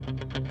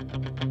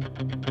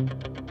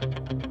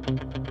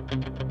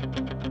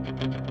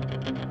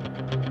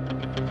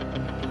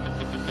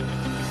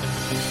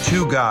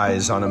two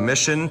guys on a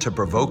mission to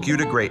provoke you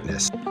to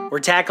greatness.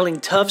 We're tackling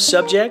tough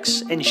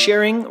subjects and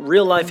sharing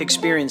real-life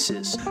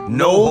experiences.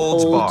 No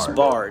holds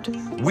barred.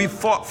 We've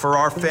fought for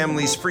our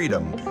family's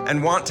freedom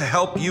and want to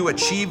help you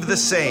achieve the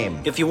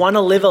same. If you want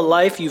to live a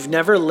life you've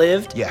never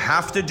lived, you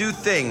have to do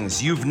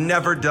things you've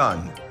never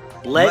done.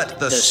 Let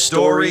the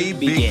story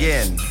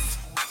begin.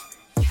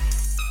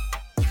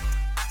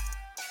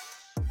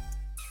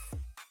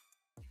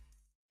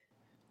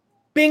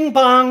 Bing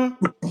bong.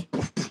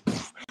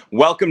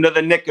 Welcome to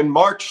the Nick and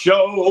Mark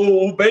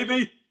Show,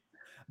 baby.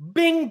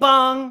 Bing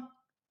bong.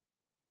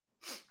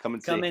 Come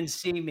and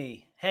see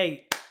me.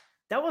 Hey,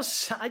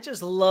 I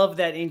just love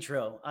that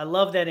intro. I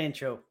love that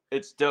intro.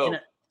 It's dope.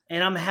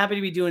 And I'm happy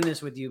to be doing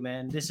this with you,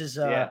 man. This is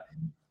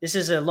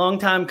a long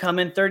time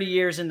coming, 30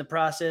 years in the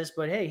process,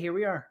 but hey, here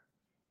we are.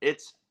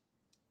 It's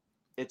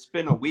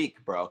been a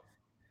week, bro.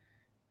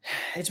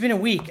 It's been a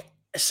week.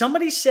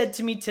 Somebody said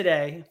to me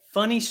today,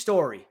 funny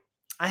story.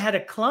 I had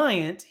a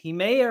client, he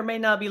may or may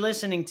not be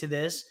listening to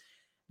this,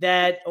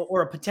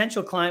 or a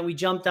potential client. We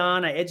jumped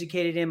on, I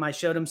educated him, I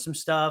showed him some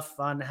stuff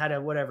on how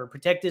to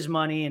protect his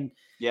money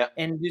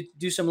and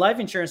do some life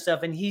insurance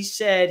stuff. And he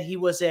said he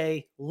was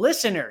a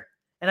listener.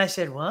 And I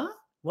said,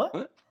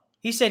 what?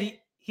 He said,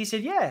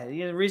 yeah,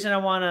 the reason I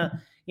want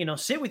to,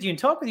 sit with you and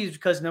talk with you is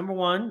because number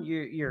one,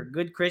 you're a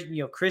good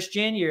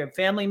Christian, you're a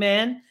family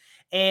man,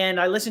 and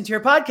I listened to your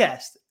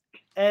podcast.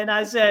 And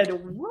I said,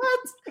 what?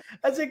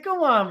 I said, come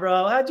on,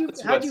 bro. How'd you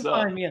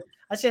find me?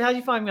 I said, how'd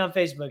you find me on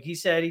Facebook? He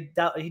said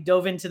he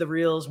dove into the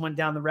reels, went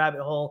down the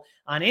rabbit hole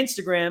on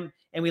Instagram,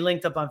 and we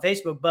linked up on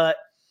Facebook. But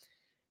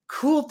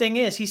cool thing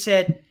is, he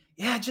said,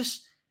 yeah,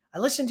 I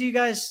listened to you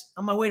guys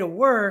on my way to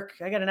work.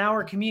 I got an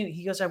hour commute.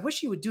 He goes, I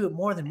wish you would do it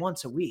more than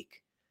once a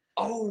week.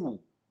 Oh.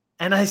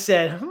 And I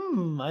said,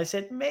 I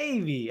said,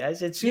 maybe. I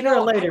said, sooner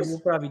or later, we'll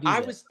probably do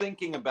that. I was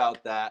thinking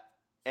about that,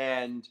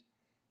 and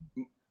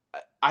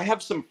I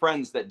have some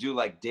friends that do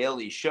like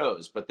daily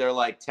shows, but they're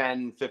like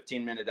 10,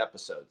 15-minute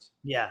episodes.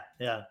 Yeah.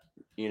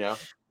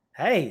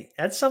 Hey,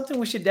 that's something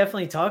we should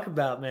definitely talk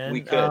about, man.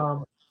 We could.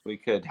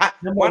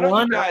 Why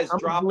don't you guys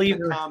drop in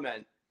the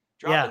comment?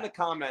 In the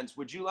comments.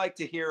 Would you like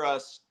to hear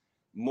us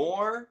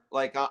more,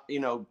 like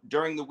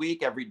during the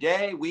week, every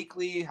day,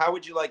 weekly? How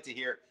would you like to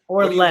hear?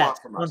 Or less,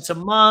 once a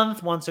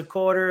month, once a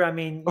quarter. I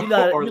mean, you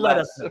let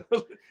us know.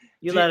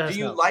 Do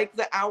you like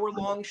the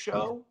hour-long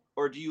show,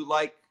 or do you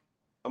like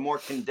a more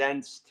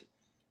condensed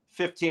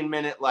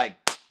 15-minute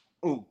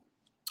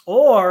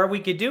Or we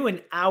could do an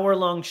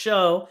hour-long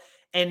show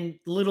and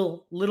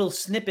little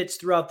snippets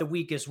throughout the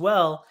week as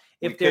well.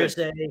 If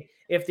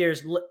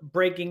there's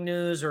breaking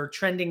news or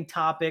trending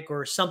topic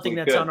or something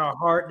that's on our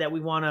heart that we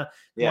want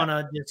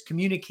to just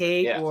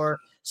communicate,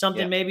 or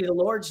something maybe the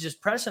Lord's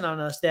just pressing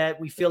on us that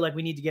we feel like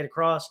we need to get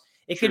across.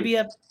 It could be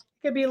a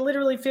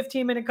literally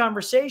 15-minute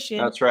conversation.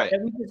 That's right. That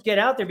we just get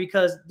out there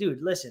because,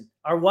 dude, listen,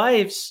 our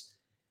wives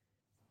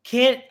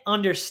can't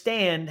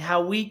understand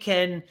how we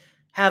can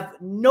have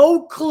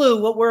no clue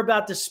what we're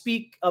about to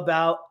speak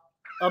about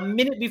a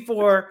minute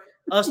before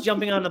us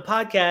jumping on the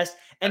podcast,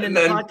 and then the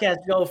podcast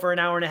go for an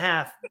hour and a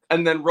half.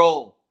 And then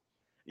roll.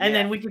 And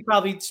then we could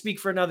probably speak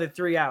for another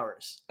 3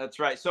 hours. That's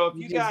right. So if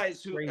you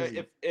guys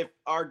if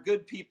our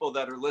good people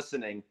that are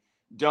listening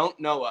don't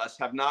know us,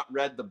 have not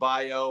read the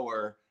bio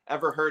or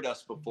ever heard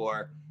us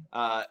before,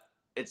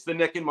 it's the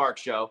Nick and Mark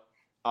Show.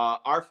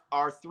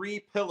 Our three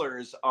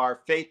pillars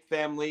are faith,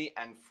 family,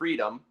 and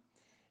freedom.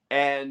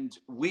 And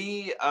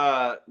we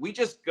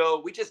just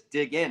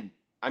dig in.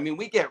 I mean,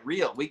 we get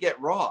real, we get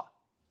raw.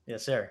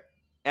 Yes, sir.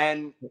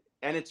 And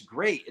it's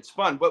great. It's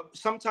fun. But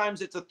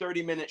sometimes it's a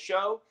 30-minute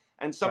show,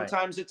 and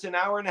sometimes it's an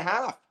hour and a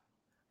half.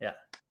 Yeah.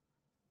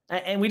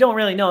 And we don't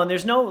really know. And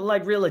there's no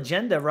real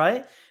agenda,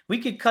 right? We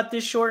could cut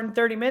this short in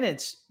 30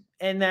 minutes.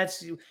 And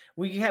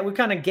we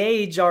kind of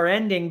gauge our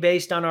ending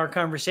based on our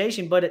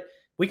conversation, but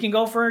we can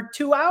go for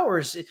 2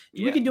 hours.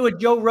 Yeah. We can do a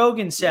Joe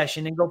Rogan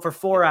session and go for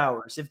 4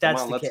 hours if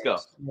that's the case.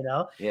 Let's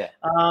go. Yeah.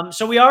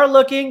 So we are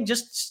looking,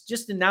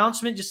 just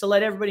announcement, just to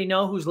let everybody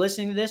know who's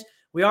listening to this.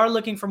 We are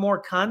looking for more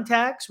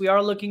contacts. We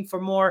are looking for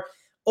more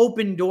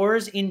open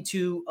doors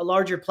into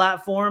larger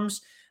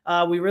platforms.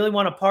 We really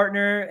want to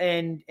partner,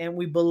 and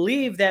we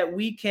believe that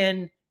we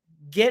can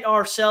get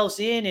ourselves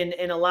in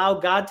and allow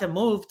God to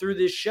move through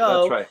this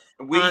show. That's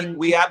right.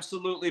 We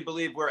absolutely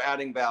believe we're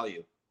adding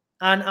value.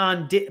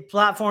 On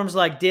platforms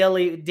like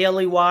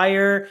Daily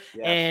Wire,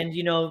 and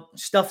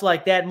stuff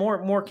like that,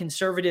 more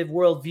conservative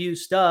worldview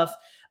stuff.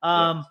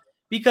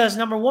 Because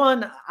number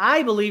one,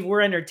 I believe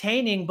we're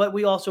entertaining, but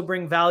we also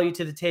bring value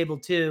to the table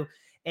too.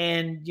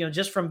 And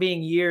just from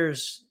being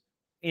years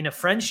in a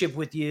friendship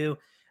with you,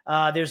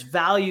 there's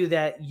value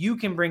that you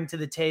can bring to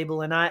the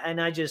table. And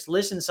I just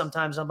listen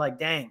sometimes. I'm like,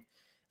 dang,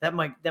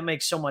 that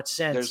makes so much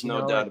sense. There's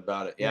no doubt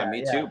about it. Yeah,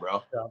 me too,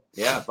 bro. So,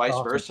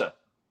 vice versa.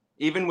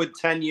 Even with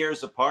 10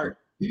 years apart.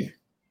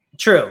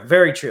 True.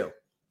 Very true.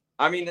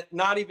 I mean,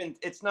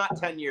 it's not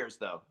 10 years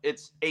though.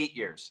 It's 8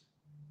 years.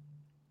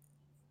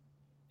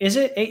 Is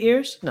it 8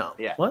 years? No.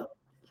 Yeah. What?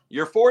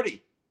 You're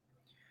 40.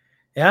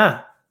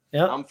 Yeah.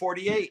 Yeah. I'm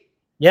 48.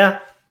 Yeah.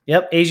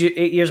 Yep,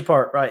 8 years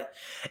apart, right?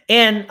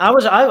 And I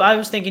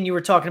was thinking you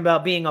were talking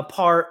about being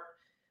apart,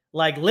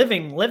 like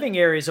living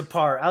areas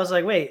apart. I was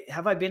like, wait,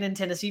 have I been in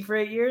Tennessee for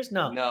 8 years?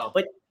 No, No.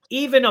 but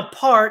even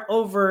apart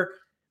over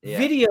Yeah.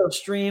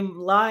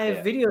 live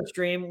Yeah. video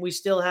stream, we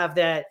still have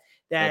that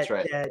That's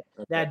right.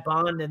 that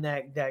bond and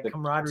that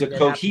camaraderie, the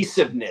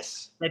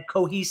cohesiveness. that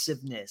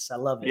cohesiveness. I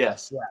love it.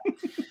 Yes. Yeah.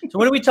 So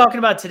what are we talking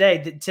about today?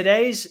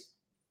 Today's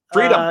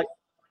Freedom.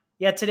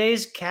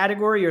 Today's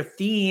category or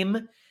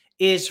theme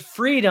is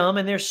freedom,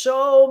 and there's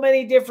so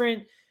many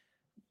different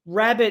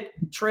rabbit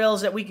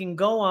trails that we can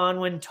go on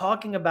when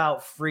talking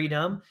about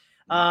freedom,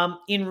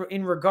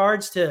 in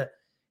regards to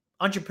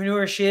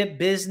entrepreneurship,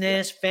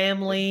 business,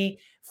 family,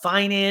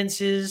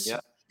 finances,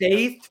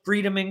 faith,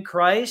 freedom in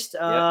Christ.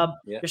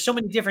 There's so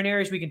many different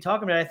areas we can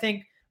talk about. I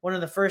think one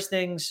of the first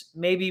things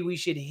maybe we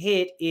should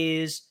hit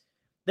is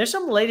there's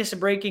some latest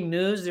breaking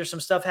news. There's some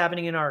stuff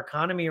happening in our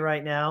economy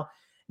right now.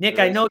 Nick,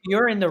 I know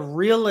you're in the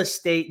real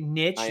estate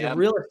niche, the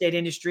real estate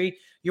industry.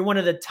 You're one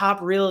of the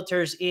top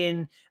realtors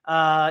in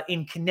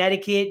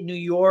Connecticut, New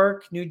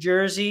York, New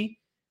Jersey.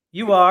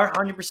 You are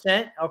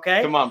 100%.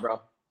 Okay. Come on,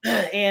 bro.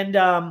 And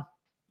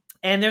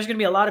there's going to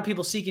be a lot of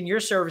people seeking your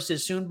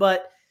services soon,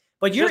 but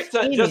you're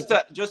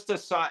just a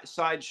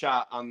side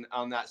shot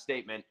on that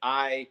statement.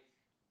 I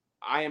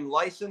am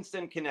licensed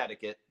in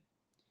Connecticut,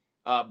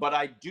 but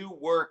I do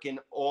work in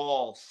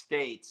all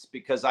states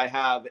because I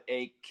have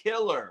a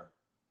killer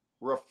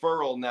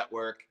referral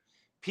network.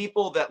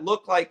 People that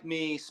look like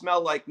me,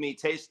 smell like me,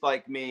 taste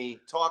like me,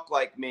 talk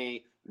like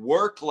me,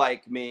 work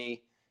like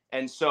me.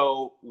 And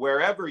so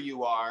wherever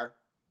you are,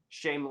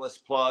 shameless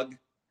plug,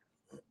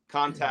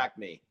 contact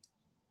me.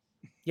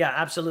 Yeah,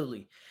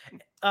 absolutely.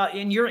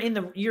 And you're in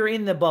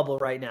the bubble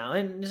right now.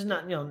 And it's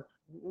not,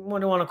 what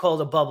do you want to call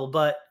it a bubble,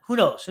 but who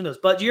knows?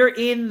 But you're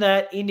in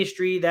that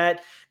industry,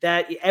 that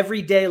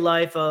everyday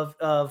life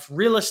of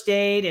real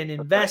estate and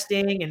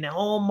investing and the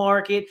home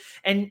market.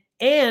 And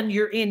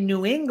you're in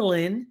New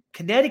England,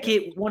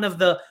 Connecticut, one of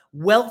the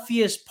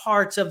wealthiest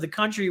parts of the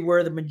country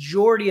where the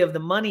majority of the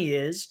money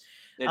is.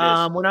 When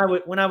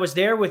I was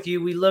there with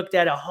you, we looked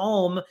at a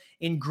home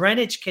in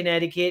Greenwich,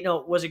 Connecticut.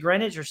 No, was it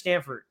Greenwich or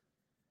Stamford?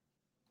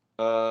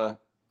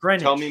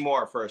 Greenwich. Tell me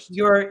more first.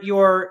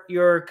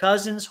 Your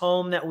cousin's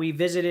home that we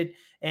visited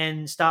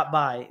and stopped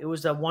by. It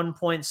was a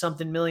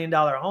 $1-point-something million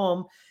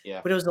home.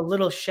 Yeah. But it was a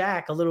little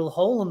shack, a little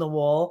hole in the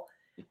wall.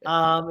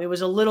 It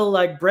was a little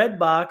like bread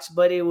box,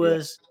 but it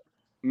was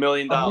 $1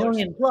 million. $1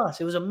 million plus.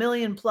 It was $1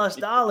 million plus.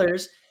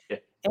 Yeah.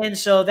 And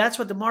so that's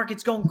what the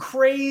market's going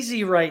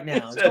crazy right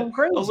now. It's going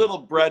crazy. A little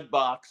bread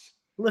box.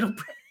 It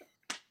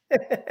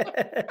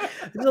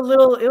was a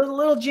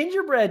little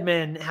gingerbread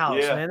man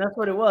house, man. That's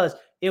what it was.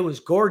 It was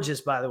gorgeous,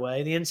 by the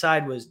way. The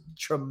inside was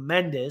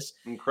tremendous.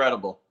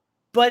 Incredible.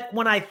 But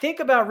when I think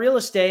about real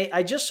estate,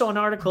 I just saw an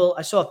article.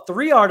 I saw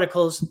 3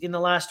 articles in the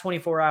last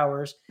 24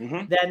 hours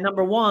that,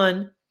 number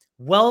one,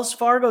 Wells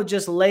Fargo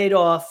just laid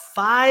off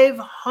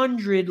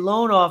 500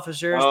 loan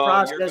officers,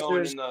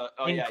 processors,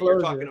 you're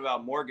talking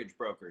about mortgage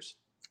brokers.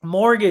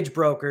 Mortgage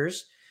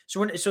brokers.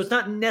 So it's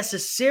not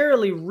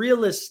necessarily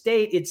real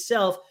estate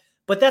itself,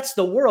 but that's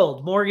the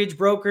world. Mortgage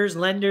brokers,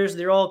 lenders,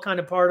 they're all kind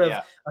of part of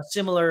a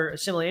similar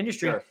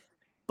industry. Sure.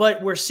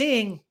 But we're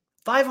seeing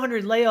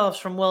 500 layoffs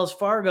from Wells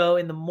Fargo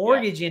in the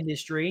mortgage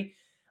industry.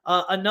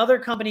 Another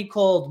company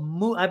called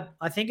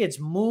I think it's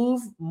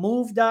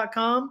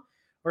move.com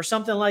or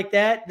something like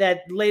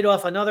that laid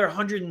off another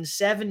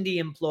 170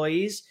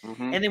 employees.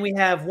 And then we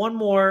have one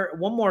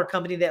more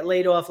company that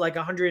laid off like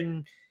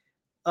 100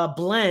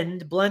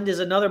 Blend. Blend is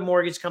another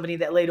mortgage company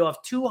that laid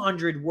off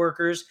 200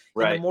 workers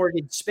in the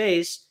mortgage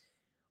space.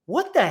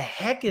 What the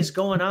heck is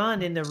going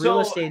on in the real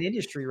estate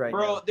industry right now?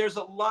 Bro, there's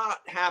a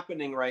lot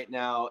happening right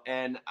now,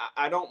 and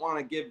I don't want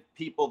to give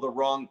people the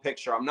wrong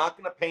picture. I'm not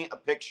going to paint a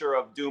picture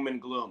of doom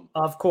and gloom.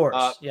 Of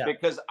course,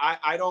 because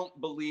I don't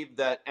believe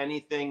that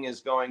anything is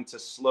going to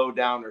slow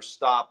down or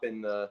stop in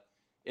the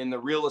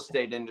real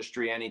estate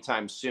industry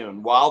anytime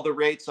soon. While the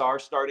rates are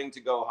starting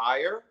to go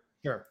higher,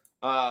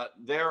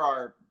 there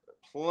are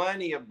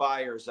plenty of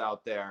buyers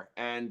out there.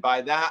 And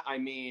by that, I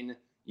mean,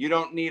 you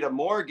don't need a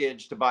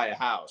mortgage to buy a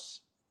house.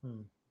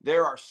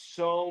 There are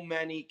so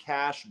many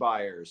cash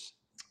buyers.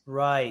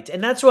 Right.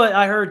 And that's what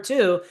I heard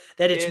too,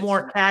 that it's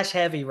more cash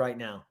heavy right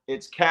now.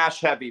 It's cash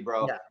heavy,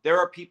 bro. Yeah. There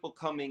are people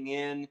coming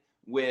in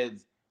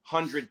with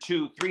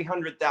 $100,000,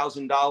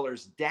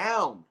 $300,000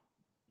 down.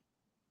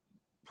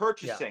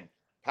 Purchasing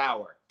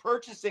power.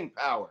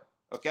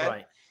 Okay.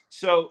 Right.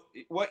 So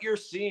what you're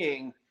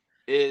seeing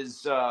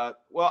is, I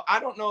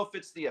don't know if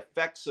it's the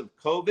effects of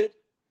COVID.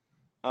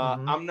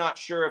 I'm not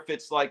sure if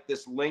it's like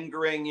this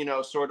lingering,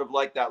 sort of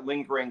like that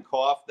lingering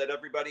cough that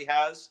everybody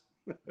has.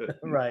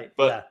 Right.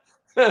 But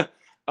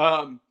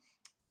I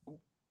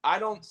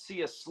don't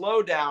see a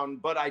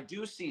slowdown, but I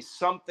do see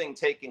something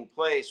taking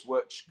place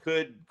which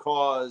could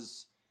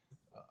cause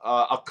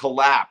a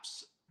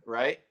collapse,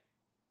 right?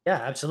 Yeah,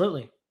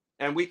 absolutely.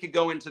 And we could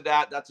go into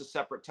that. That's a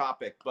separate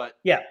topic, but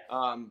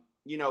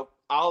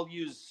I'll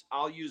use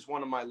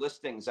one of my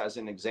listings as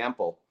an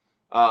example.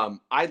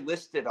 I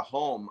listed a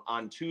home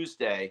on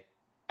Tuesday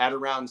at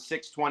around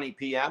 6:20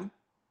 p.m.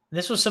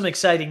 This was some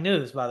exciting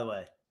news, by the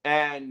way.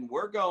 And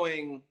we're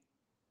going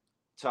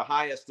to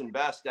highest and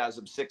best as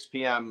of 6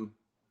 p.m.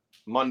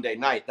 Monday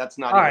night. That's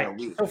not even a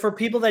week. So for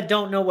people that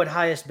don't know what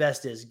highest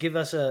best is, give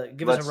us a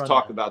rundown. Let's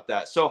talk about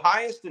that. So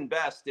highest and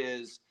best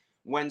is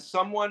when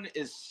someone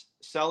is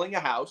selling a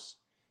house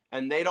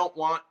and they don't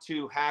want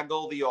to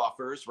haggle the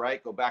offers,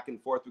 right? Go back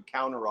and forth with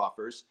counter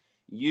offers.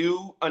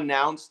 You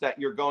announce that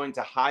you're going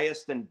to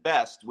highest and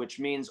best, which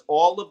means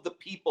all of the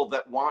people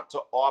that want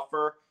to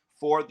offer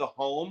for the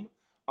home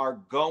are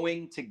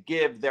going to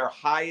give their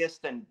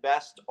highest and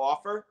best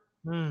offer.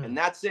 And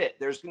that's it.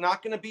 There's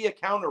not going to be a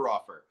counter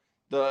offer.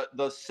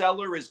 The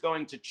seller is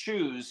going to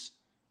choose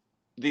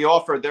the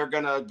offer they're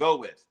going to go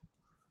with.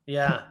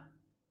 Yeah,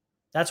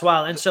 that's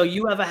wild. And so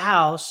you have a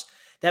house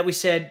that we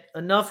said,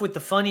 enough with the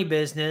funny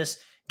business.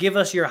 Give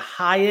us your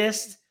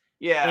highest.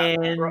 Yeah.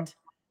 And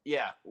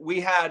yeah, we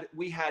had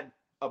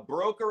a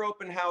broker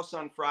open house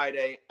on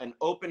Friday, an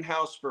open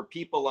house for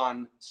people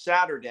on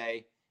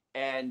Saturday,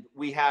 and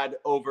we had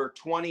over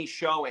 20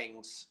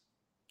 showings.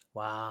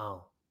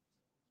 Wow.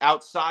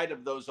 Outside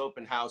of those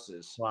open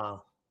houses.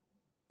 Wow.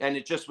 And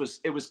it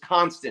was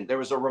constant. There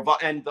was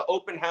and the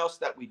open house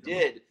that we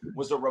did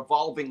was a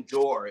revolving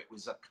door. It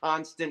was a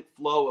constant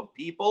flow of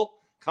people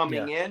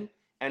coming in,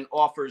 and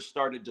offers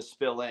started to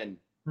spill in.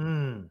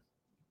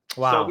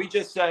 Wow. So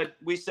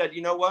we said,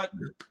 you know what?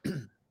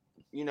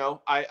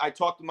 I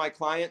talked to my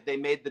client, they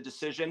made the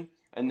decision,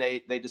 and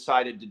they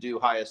decided to do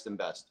highest and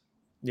best.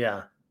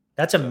 Yeah.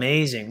 That's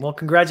amazing. Well,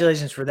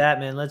 congratulations for that,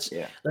 man. Let's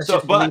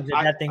just believe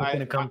that thing's going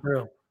to come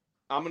through.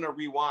 I'm going to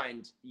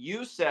rewind.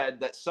 You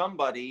said that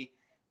somebody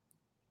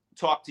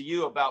talked to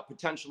you about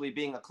potentially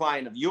being a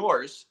client of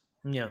yours.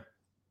 Yeah.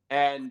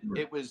 And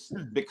it was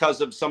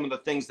because of some of the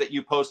things that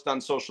you post on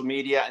social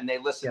media, and they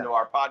listen to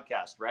our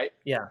podcast, right?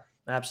 Yeah,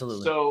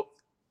 absolutely. So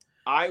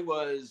I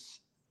was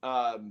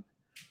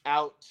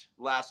out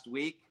last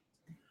week,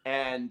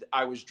 and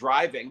I was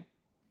driving,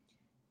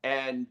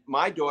 and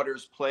my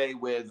daughters play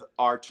with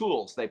our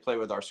tools. They play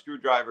with our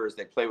screwdrivers.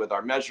 They play with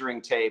our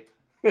measuring tape.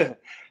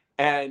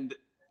 And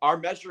our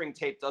measuring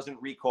tape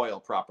doesn't recoil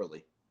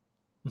properly.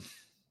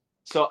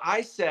 So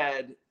I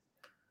said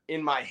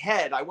in my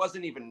head, it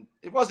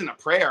wasn't a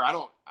prayer.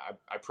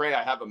 I pray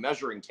I have a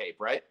measuring tape,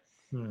 right?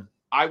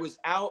 I was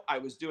out, I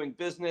was doing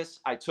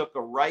business. I took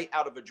a right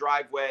out of a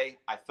driveway.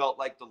 I felt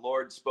like the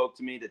Lord spoke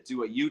to me to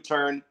do a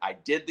U-turn. I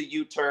did the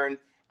U-turn.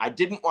 I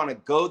didn't want to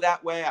go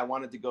that way. I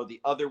wanted to go the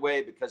other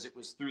way because it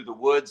was through the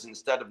woods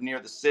instead of near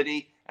the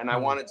city. And I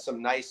wanted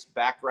some nice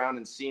background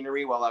and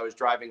scenery while I was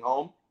driving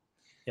home.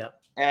 Yeah.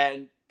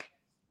 And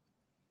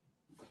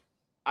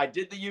I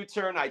did the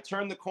U-turn, I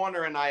turned the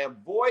corner, and I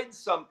avoid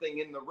something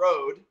in the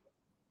road.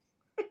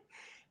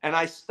 And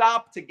I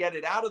stopped to get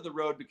it out of the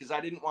road because I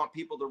didn't want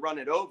people to run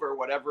it over,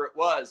 whatever it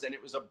was. And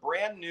it was a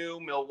brand new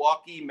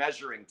Milwaukee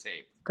measuring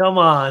tape. Come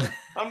on.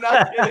 I'm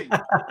not kidding.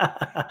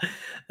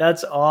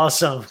 That's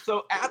awesome.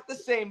 So at the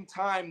same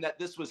time that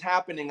this was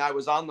happening, I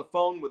was on the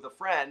phone with a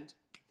friend,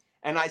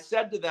 and I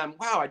said to them,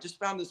 wow, I just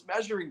found this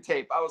measuring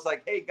tape. I was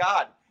like, hey,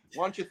 God,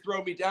 why don't you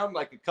throw me down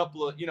like a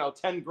couple of,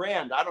 10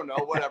 grand? I don't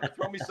know, whatever.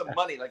 Throw me some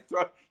money,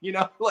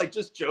 like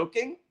just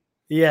joking.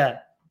 Yeah,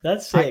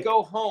 that's sick. I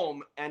go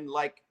home, and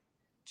like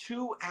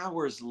 2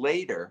 hours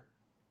later,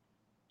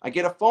 I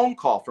get a phone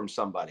call from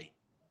somebody.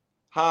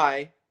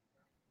 Hi,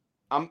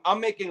 I'm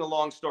making a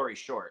long story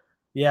short.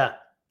 Yeah.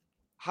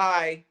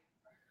 Hi,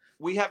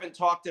 we haven't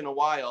talked in a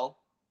while.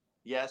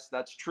 Yes,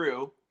 that's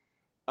true.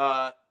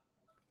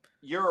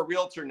 You're a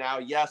realtor now.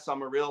 Yes,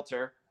 I'm a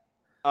realtor.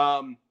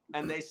 And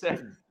they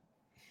said,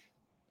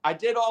 I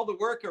did all the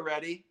work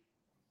already.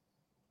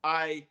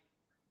 I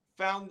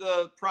found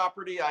the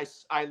property.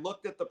 I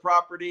looked at the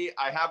property.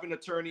 I have an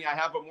attorney. I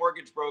have a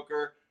mortgage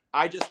broker.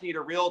 I just need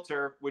a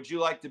realtor. Would you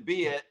like to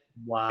be it?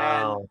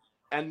 Wow.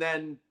 And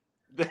then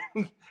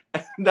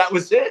that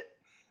was it.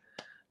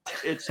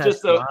 It's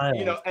just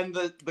and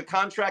the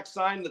contract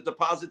signed, the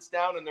deposit's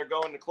down, and they're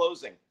going to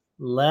closing.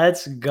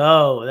 Let's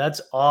go.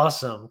 That's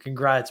awesome.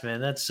 Congrats,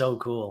 man. That's so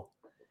cool.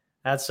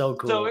 That's so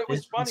cool. So it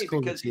was funny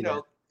because,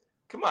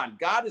 come on,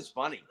 God is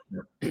funny.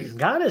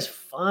 God is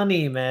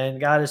funny, man.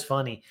 God is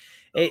funny.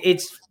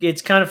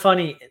 It's kind of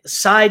funny.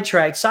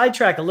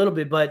 Sidetrack a little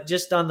bit, but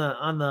just on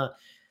the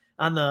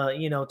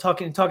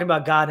talking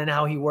about God and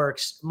how he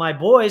works. My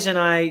boys and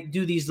I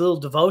do these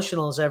little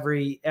devotionals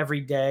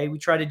every day. We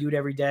try to do it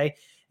every day.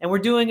 And we're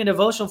doing a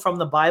devotional from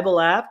the Bible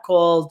app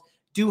called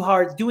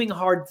Doing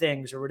Hard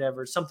Things or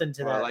whatever, something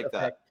to that. I like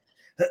effect.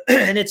 That.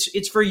 And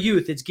it's for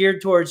youth. It's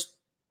geared towards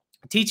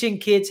teaching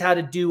kids how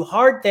to do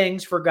hard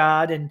things for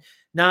God and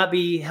not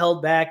be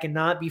held back and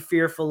not be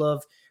fearful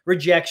of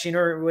rejection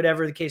or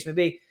whatever the case may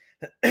be.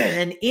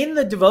 And in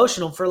the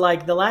devotional for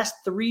like the last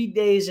 3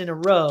 days in a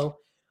row,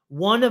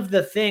 one of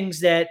the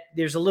things that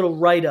there's a little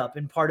write-up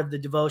in part of the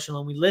devotional,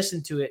 and we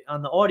listen to it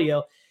on the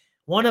audio.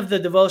 One of the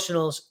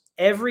devotionals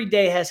every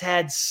day has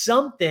had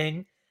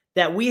something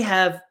that we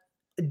have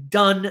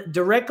done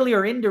directly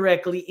or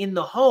indirectly in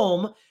the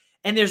home.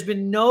 And there's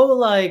been no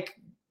like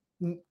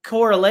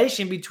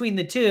correlation between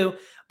the two,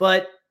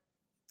 but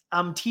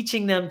I'm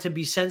teaching them to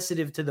be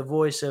sensitive to the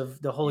voice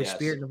of the Holy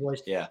Spirit and the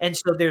voice. Yeah. And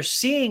so they're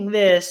seeing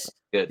this,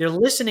 they're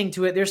listening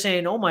to it. They're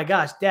saying, oh my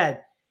gosh,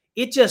 Dad,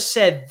 it just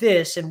said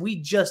this, and we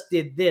just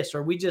did this,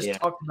 or we just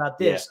talked about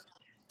this. Yeah.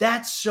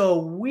 That's so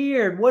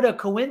weird. What a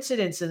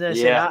coincidence. And I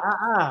said,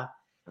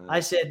 I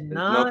said,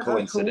 not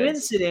a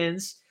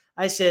coincidence.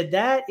 I said,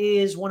 that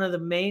is one of the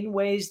main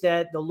ways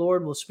that the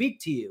Lord will speak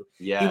to you.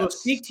 Yes. He will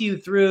speak to you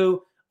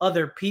through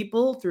other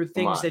people, through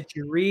things that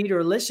you read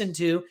or listen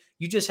to.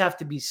 You just have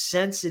to be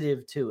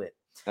sensitive to it.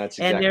 That's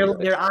exactly and right.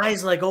 their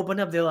eyes like open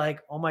up. They're like,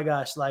 oh my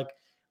gosh,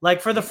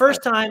 like for the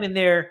first time in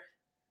their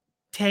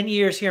 10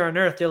 years here on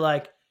earth, they're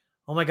like,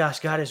 oh my gosh,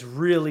 God is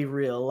really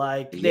real.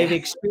 Like they've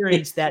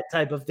experienced that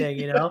type of thing,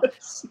 you know?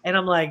 And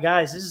I'm like,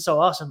 guys, this is so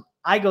awesome.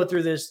 I go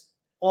through this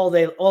all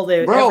day,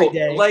 bro, every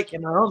day, like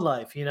in my own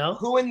life, you know?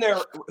 Who in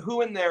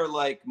their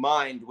like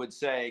mind would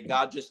say,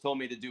 God just told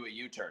me to do a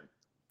U-turn?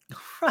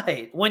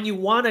 Right. When you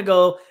want to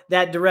go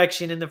that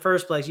direction in the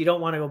first place, you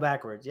don't want to go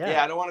backwards.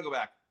 Yeah, I don't want to go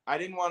back. I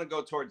didn't want to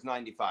go towards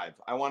 95.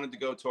 I wanted to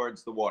go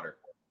towards the water.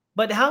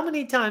 But how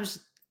many times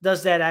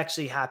does that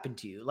actually happen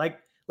to you? Like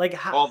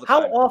how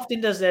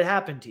often does that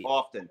happen to you?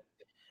 Often.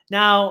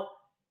 Now,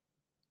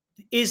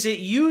 is it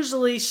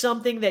usually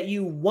something that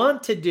you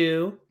want to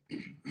do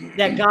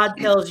that God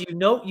tells you,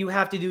 no, you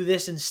have to do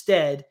this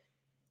instead,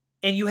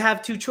 and you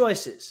have two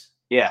choices?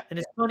 Yeah. And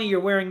it's funny you're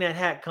wearing that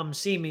hat. Come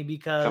see me,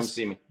 because come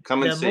see me.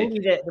 Come and see.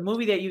 The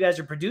movie that you guys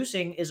are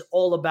producing is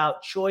all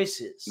about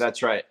choices.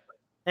 That's right.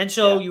 And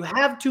so you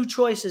have two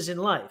choices in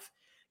life.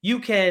 You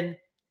can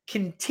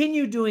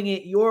continue doing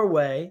it your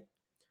way,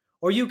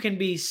 or you can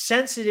be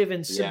sensitive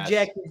and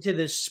subjected to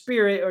the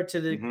Spirit or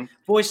to the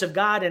voice of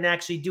God and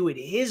actually do it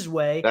His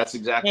way. That's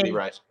exactly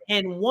right.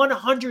 And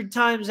 100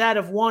 times out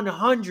of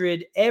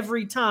 100,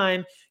 every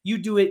time you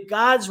do it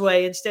God's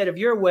way instead of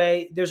your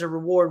way, there's a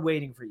reward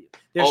waiting for you.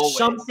 There's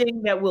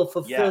something that will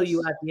fulfill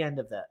you at the end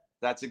of that.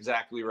 That's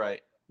exactly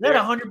right. Is that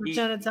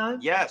 100% of the time?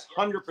 Yes,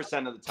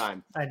 100% of the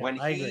time. I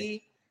know, I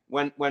agree.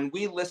 When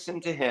we listen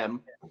to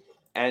Him,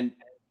 and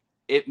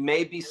it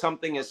may be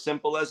something as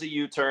simple as a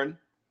U-turn,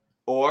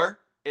 or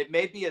it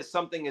may be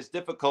something as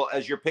difficult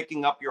as you're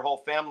picking up your whole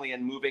family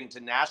and moving to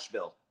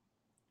Nashville.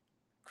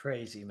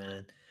 Crazy,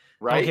 man.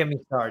 Right? Don't get me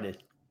started.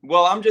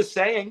 Well, I'm just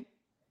saying.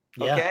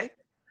 Yeah. Okay.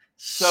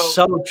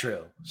 So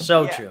true.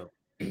 So true.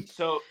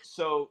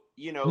 So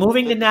you know,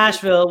 moving to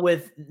Nashville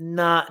with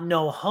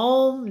no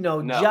home,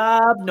 no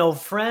job, no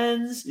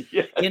friends.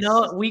 Yes. You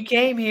know, we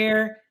came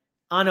here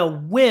on a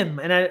whim,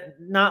 and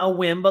not a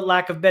whim, but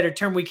lack of better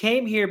term. We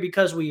came here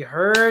because we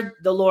heard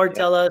the Lord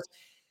tell us,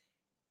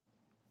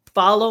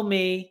 follow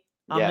me.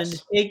 I'm going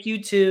to take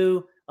you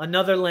to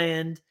another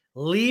land.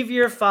 Leave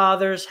your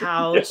father's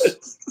house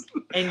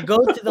and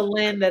go to the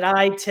land that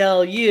I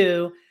tell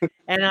you.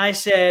 And I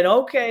said,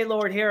 okay,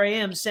 Lord, here I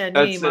am. Send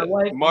me. My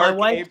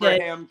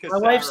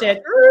wife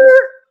said,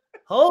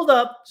 hold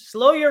up,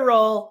 slow your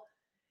roll.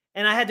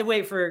 And I had to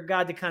wait for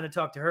God to kind of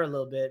talk to her a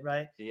little bit,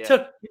 right?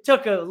 Yeah. It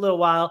took a little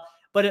while,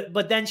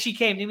 but then she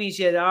came to me and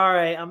she said, all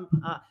right,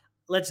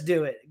 let's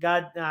do it.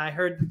 God, I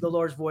heard the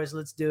Lord's voice.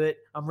 Let's do it.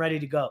 I'm ready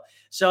to go.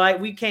 So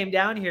we came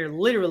down here,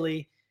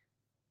 literally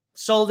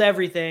sold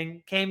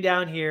everything, came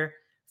down here,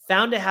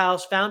 found a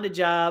house, found a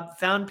job,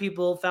 found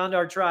people, found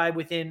our tribe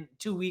within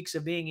 2 weeks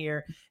of being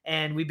here.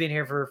 And we've been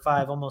here for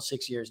almost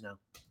 6 years now.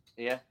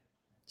 Yeah.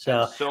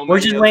 So we're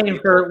just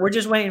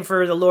waiting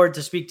for the Lord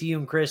to speak to you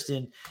and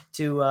Kristen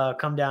to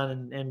come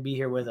down and be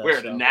here with us.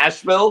 Where, to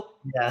Nashville?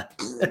 Yeah.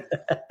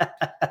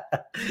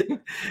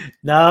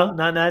 No,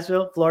 not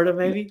Nashville. Florida,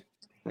 maybe?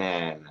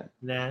 Nah.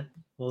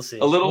 We'll see.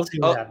 We'll see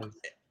what happens.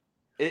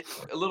 A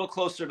little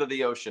closer to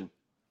the ocean.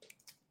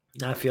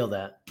 I feel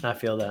that.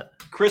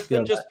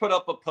 Kristen just put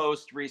up a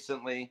post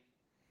recently,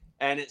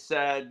 and it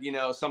said,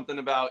 something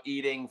about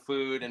eating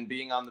food and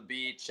being on the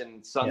beach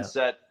and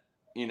sunset,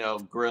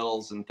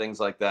 grills and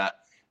things like that.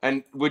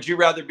 And would you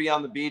rather be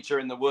on the beach or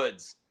in the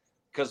woods?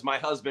 Because my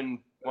husband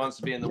wants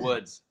to be in the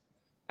woods.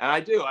 And I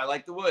do. I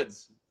like the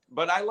woods.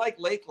 But I like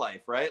lake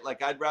life, right?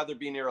 Like, I'd rather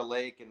be near a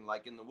lake and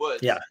like in the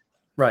woods. Yeah.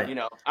 Right.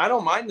 I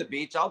don't mind the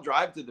beach. I'll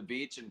drive to the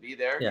beach and be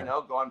there,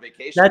 go on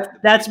vacation.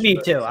 That's me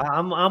too.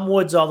 I'm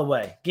woods all the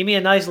way. Give me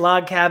a nice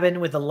log cabin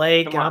with a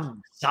lake and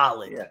I'm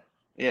solid.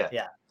 Yeah.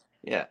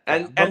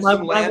 And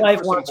my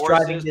wife wants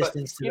driving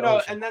distance to the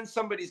ocean. And then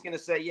somebody's going to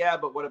say, yeah,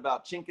 but what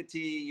about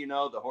Chincoteague,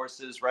 the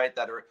horses, right?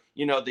 That are,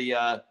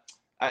 the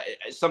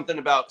something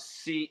about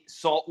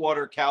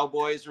saltwater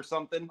cowboys or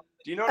something.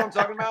 Do you know what I'm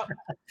talking about?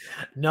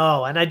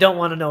 No, and I don't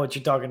want to know what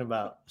you're talking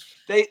about.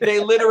 They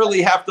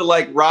literally have to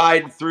like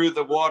ride through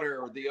the water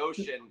or the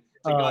ocean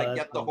to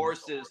get the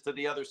horses to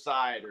the other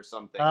side or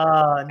something. No,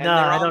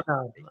 I don't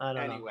know.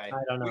 Anyway, I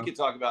don't know. We could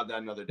talk about that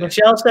another day.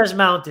 Michelle says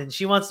mountains.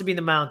 She wants to be in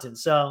the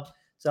mountains. So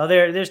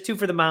there's two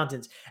for the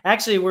mountains.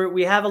 Actually,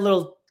 we have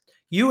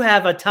you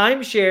have a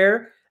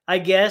timeshare, I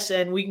guess,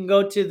 and we can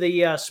go to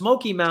the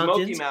Smoky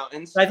Mountains. Smoky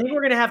Mountains. So I think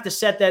we're going to have to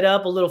set that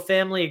up, a little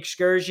family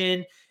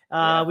excursion.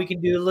 We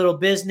can do a little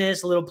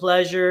business, a little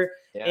pleasure.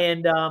 Yeah.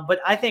 And but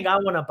I think I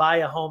want to buy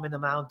a home in the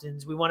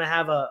mountains. We want to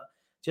have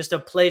just a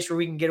place where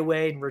we can get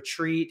away and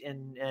retreat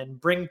and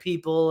bring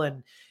people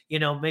and, you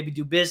know, maybe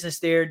do business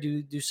there,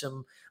 do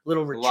some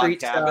little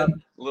retreat stuff.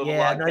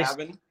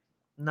 Cabin.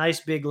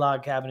 Nice big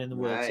log cabin in the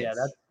woods. Nice. Yeah,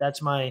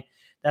 that's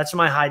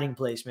my hiding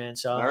place, man.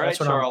 So all right, that's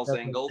what Charles I'm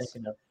Ingalls.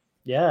 thinking of.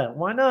 Yeah,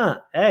 why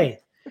not?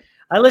 Hey,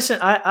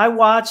 I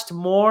watched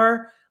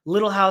more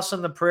Little House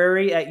on the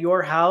Prairie at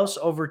your house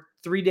over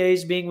 3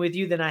 days being with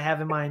you than I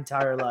have in my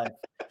entire life.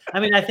 I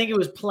mean, I think it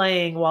was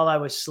playing while I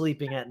was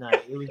sleeping at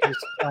night. It was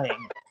just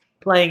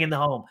playing in the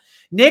home.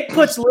 Nick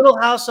puts Little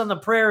House on the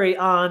Prairie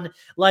on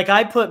like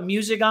I put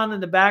music on in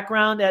the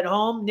background at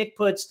home. Nick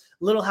puts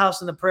Little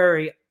House on the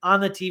Prairie on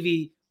the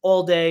TV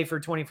all day for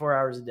 24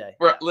 hours a day.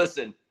 Bro,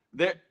 listen,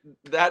 that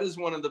is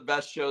one of the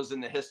best shows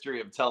in the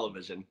history of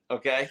television.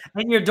 Okay.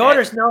 And your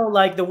daughters know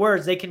like the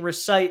words, they can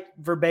recite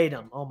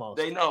verbatim almost.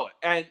 They know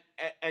it.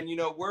 And you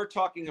know, we're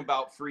talking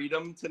about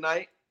freedom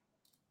tonight.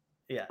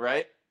 Yeah.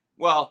 Right.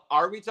 Well,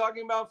 are we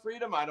talking about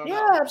freedom? I don't know.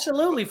 Yeah,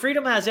 absolutely.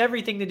 Freedom has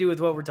everything to do with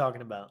what we're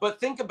talking about. But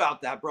think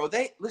about that, bro.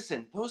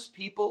 Those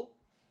people,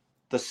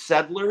 the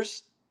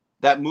settlers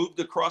that moved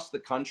across the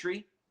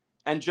country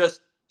and just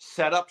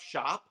set up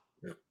shop.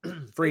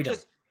 Freedom.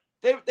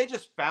 They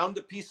just found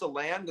a piece of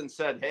land and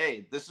said,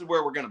 hey, this is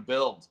where we're going to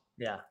build.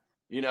 Yeah.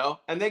 You know,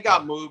 and they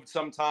got moved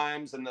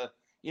sometimes. And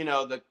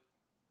the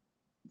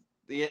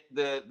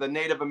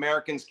Native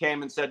Americans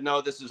came and said, no,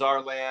 this is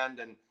our land.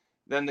 And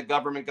then the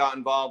government got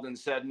involved and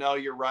said, no,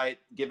 you're right.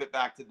 Give it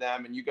back to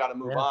them. And you got to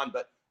move on.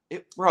 But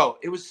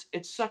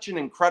it's such an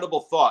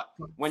incredible thought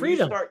when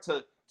freedom. You start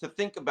to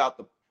think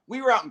about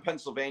we were out in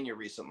Pennsylvania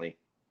recently,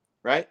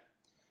 right?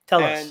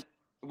 Tell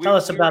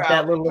us about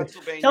that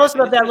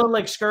little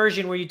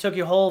excursion where you took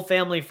your whole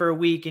family for a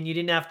week and you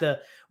didn't have to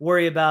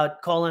worry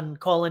about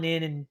calling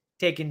in and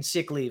taking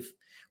sick leave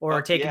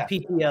or taking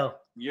PTO.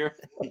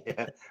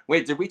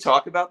 Wait, did we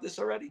talk about this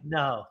already?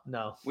 No.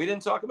 We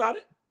didn't talk about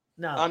it?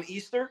 No. On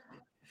Easter?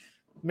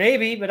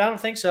 Maybe, but I don't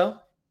think so.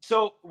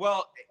 So,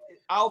 well,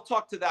 I'll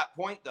talk to that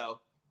point though.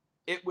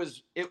 It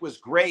was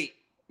great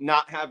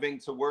not having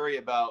to worry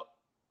about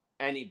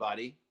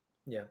anybody.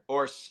 Yeah.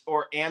 Or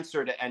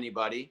answer to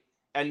anybody.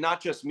 And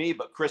not just me,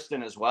 but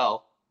Kristen as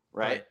well,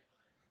 right?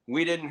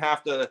 We didn't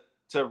have to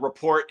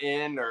report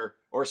in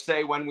or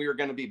say when we were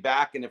going to be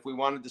back. And if we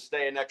wanted to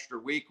stay an extra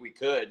week, we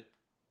could.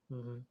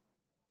 Mm-hmm.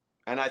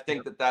 And I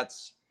think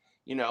that's,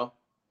 you know,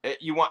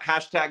 you want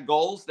hashtag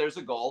goals. There's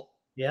a goal.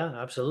 Yeah,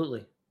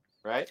 absolutely.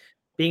 Right.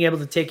 Being able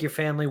to take your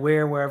family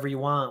wherever you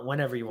want,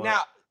 whenever you want.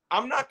 Now,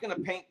 I'm not going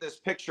to paint this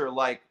picture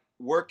like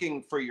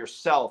working for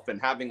yourself and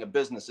having a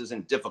business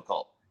isn't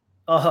difficult.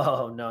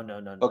 Oh,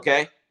 no.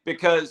 Okay.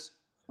 Because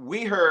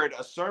we heard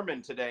a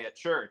sermon today at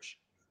church,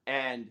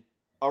 and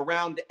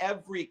around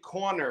every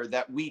corner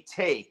that we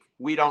take,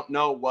 we don't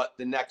know what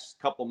the next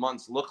couple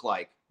months look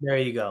like. There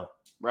you go.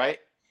 Right?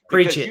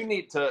 Preach because it.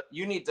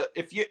 You need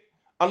to,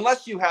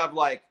 unless you have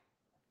like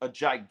a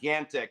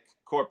gigantic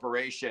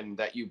corporation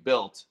that you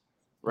built,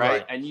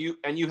 right? And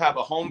you have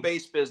a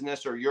home-based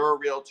business, or you're a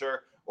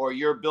realtor, or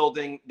you're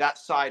building that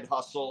side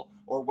hustle,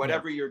 or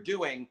whatever you're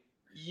doing,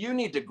 you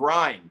need to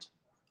grind.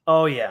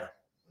 Oh yeah.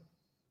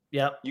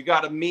 Yep. You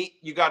got to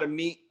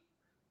meet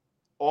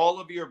all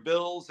of your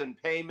bills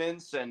and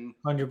payments, and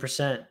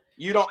 100%.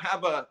 You don't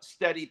have a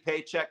steady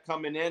paycheck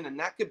coming in, and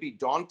that could be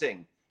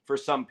daunting for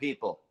some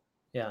people.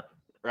 Yeah.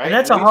 Right. And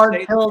that's a hard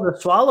pill to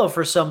swallow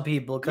for some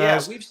people,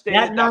 because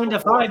that 9 to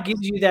 5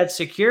 gives you that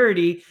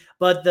security,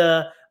 but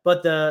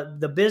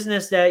the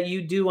business that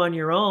you do on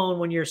your own,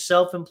 when you're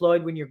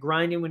self-employed, when you're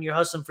grinding, when you're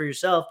hustling for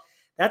yourself,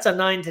 that's a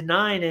 9 to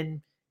 9,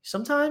 and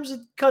sometimes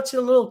it cuts it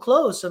a little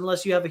close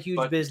unless you have a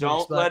huge business.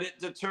 Don't let it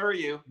deter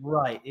you.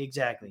 Right,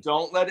 exactly.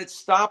 Don't let it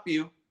stop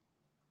you.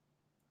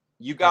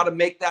 You got to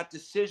make that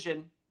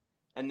decision,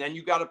 and then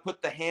you got to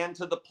put the hand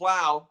to the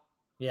plow.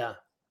 Yeah.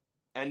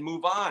 And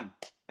move on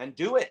and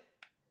do it.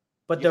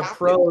 But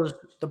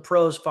the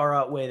pros far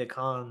outweigh the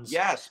cons.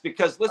 Yes,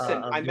 because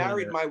listen, I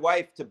married my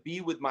wife to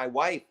be with my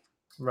wife.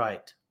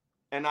 Right.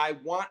 And I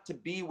want to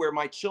be where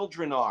my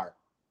children are.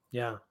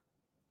 Yeah.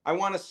 I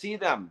want to see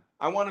them.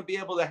 I want to be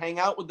able to hang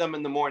out with them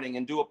in the morning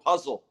and do a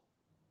puzzle.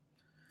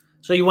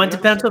 So you went to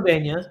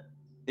Pennsylvania?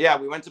 Yeah,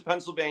 we went to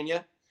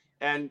Pennsylvania,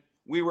 and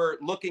we were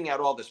looking at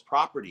all this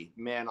property.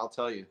 Man, I'll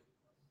tell you,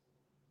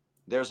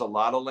 there's a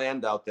lot of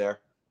land out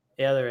there.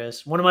 Yeah, there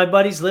is. One of my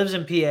buddies lives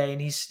in PA,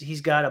 and he's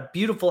got a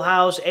beautiful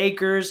house,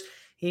 acres.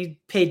 He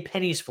paid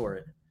pennies for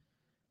it.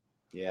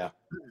 Yeah.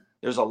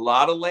 There's a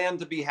lot of land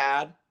to be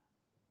had.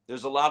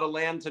 There's a lot of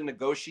land to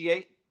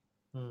negotiate.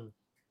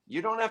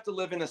 You don't have to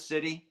live in a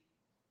city.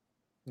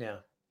 Yeah.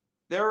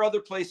 There are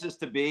other places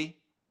to be.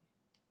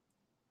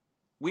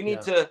 We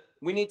need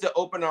to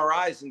open our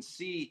eyes and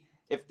see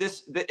if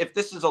this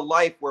is a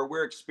life where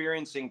we're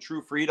experiencing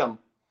true freedom.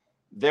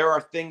 There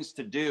are things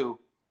to do,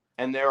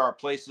 and there are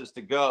places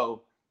to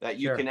go that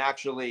you can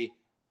actually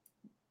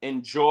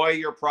enjoy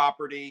your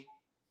property,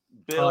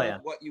 build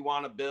what you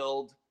want to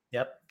build.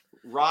 Yep.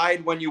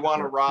 Ride when you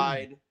want to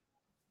ride.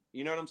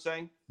 You know what I'm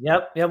saying?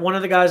 Yep. Yep. One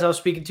of the guys I was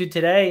speaking to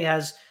today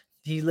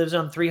he lives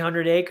on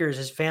 300 acres.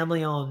 His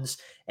family owns,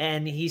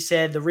 and he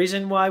said the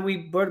reason why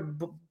we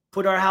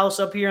put our house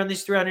up here on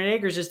these 300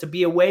 acres is to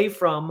be away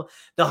from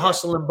the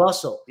hustle and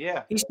bustle.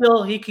 Yeah.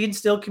 He can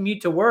still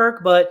commute to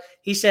work, but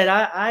he said,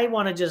 I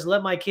want to just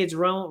let my kids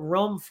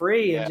roam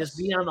free and just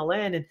be on the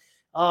land. And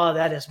oh,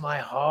 that is my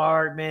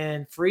heart,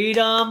 man.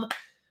 Freedom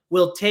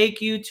will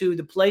take you to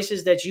the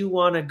places that you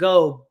want to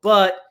go,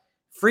 but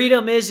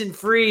freedom isn't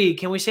free.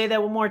 Can we say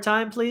that one more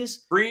time,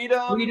 please?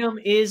 Freedom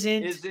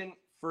isn't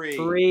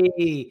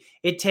free.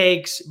 It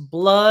takes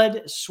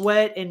blood,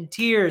 sweat, and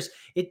tears.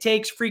 It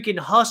takes freaking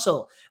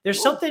hustle.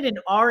 There's something in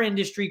our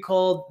industry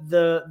called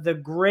the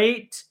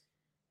great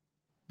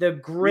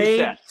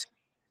Reset.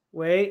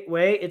 Wait,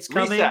 it's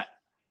coming. Reset.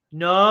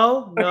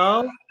 No.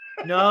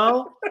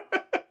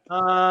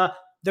 I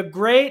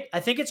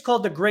think it's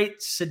called the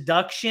Great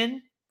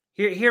Seduction.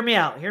 Hear me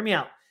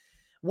out.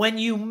 When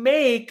you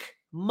make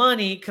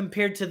money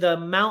compared to the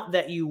amount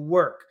that you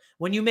work,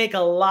 when you make a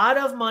lot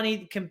of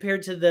money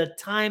compared to the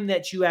time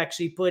that you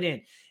actually put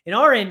in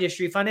our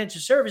industry,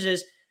 financial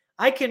services,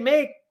 I can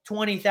make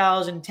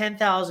 $20,000,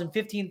 $10,000,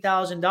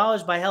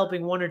 $15,000 by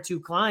helping one or two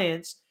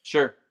clients.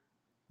 Sure.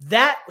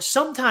 That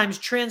sometimes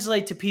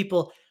translates to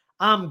people,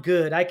 I'm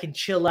good. I can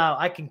chill out.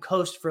 I can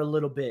coast for a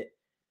little bit.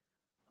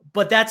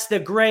 But that's the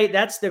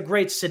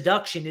great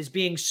seduction, is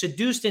being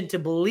seduced into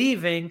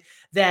believing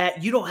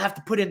that you don't have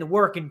to put in the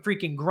work and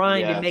freaking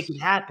grind and make it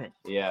happen.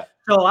 Yeah.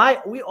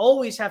 So we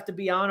always have to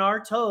be on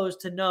our toes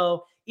to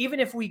know, even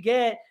if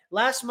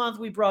last month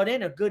we brought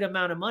in a good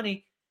amount of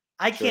money,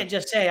 I can't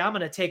just say I'm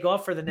going to take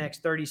off for the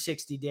next 30,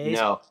 60 days.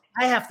 No.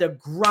 I have to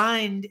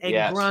grind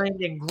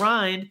and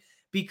grind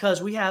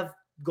because we have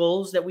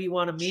goals that we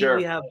want to meet. Sure.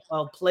 We have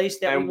a place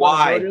that we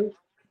want to go to.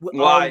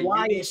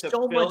 Why is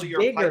so much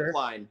bigger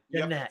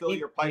than that. Fill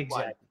your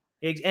pipeline.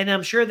 Exactly. And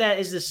I'm sure that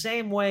is the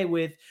same way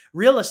with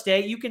real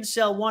estate. You can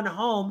sell one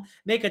home,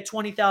 make a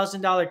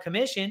 $20,000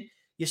 commission.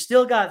 You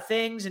still got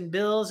things and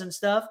bills and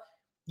stuff.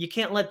 You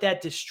can't let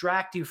that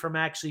distract you from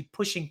actually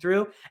pushing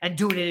through and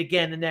doing it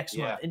again the next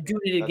month and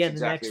doing it again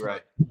the next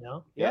month. You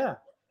know? Yeah.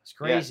 It's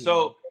crazy.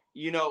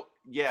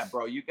 Yeah. So,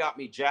 bro, you got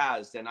me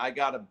jazzed, and I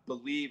got to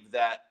believe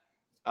that,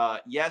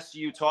 yes,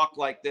 you talk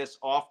like this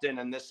often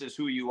and this is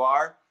who you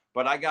are.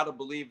 But I got to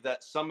believe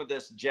that some of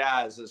this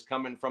jazz is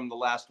coming from the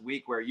last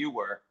week where you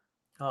were.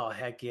 Oh,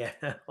 heck yeah.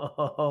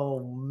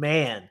 Oh,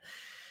 man.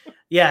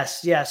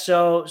 Yes. Yeah.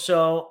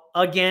 So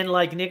again,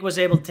 like Nick was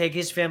able to take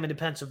his family to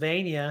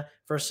Pennsylvania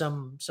for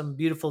some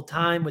beautiful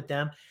time with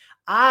them.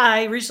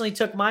 I recently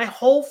took my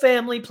whole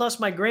family plus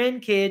my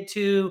grandkid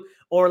to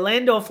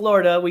Orlando,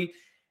 Florida.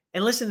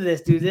 And listen to this,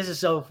 dude. This is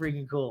so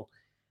freaking cool.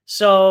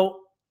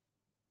 So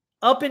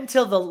up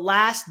until the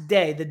last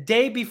day, the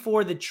day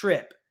before the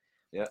trip,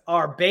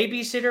 our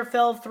babysitter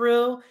fell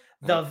through.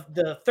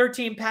 The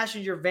 13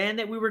 passenger van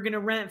that we were going to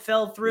rent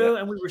fell through.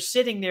 And we were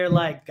sitting there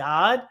like,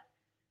 God,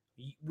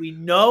 we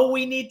know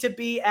we need to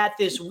be at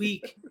this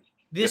week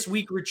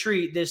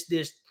retreat, this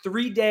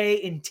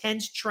 3-day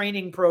intense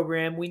training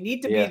program. We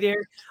need to be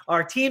there.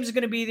 Our team's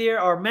going to be there.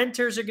 Our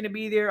mentors are going to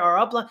be there. Our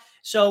upline.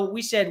 So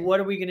we said, what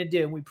are we going to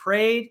do? We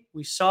prayed.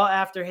 We saw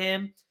after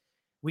him.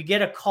 We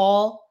get a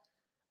call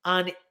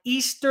on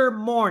Easter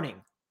morning.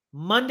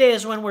 Monday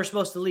is when we're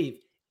supposed to leave.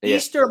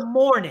 Easter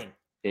morning.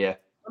 Yeah.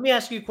 Let me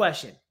ask you a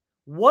question.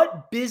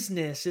 What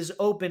business is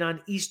open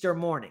on Easter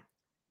morning?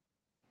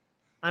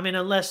 I mean,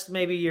 unless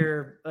maybe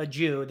you're a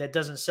Jew that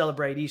doesn't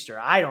celebrate Easter.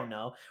 I don't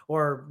know.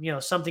 Or,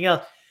 something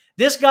else.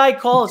 This guy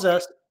calls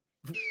us.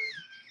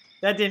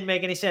 That didn't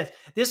make any sense.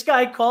 This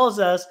guy calls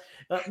us.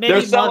 Maybe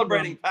they're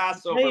celebrating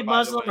Passover. Maybe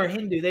Muslim or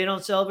Hindu. They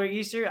don't celebrate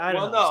Easter. I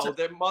don't know. Well, no.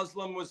 The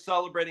Muslim was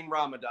celebrating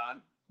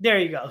Ramadan. There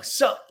you go.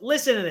 So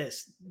listen to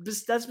this.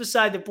 That's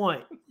beside the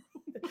point.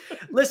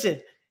 Listen.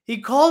 He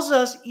calls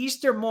us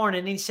Easter morning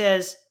and he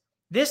says,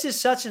 this is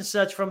such and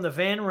such from the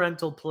van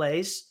rental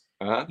place.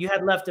 You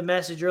had left a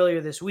message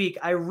earlier this week.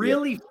 I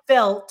really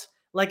felt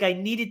like I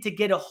needed to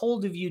get a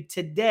hold of you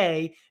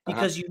today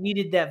because you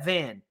needed that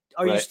van.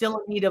 Are you still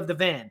in need of the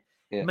van?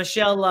 Yeah.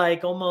 Michelle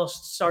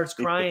almost starts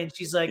crying.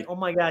 She's like, oh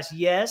my gosh,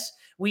 yes,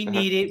 we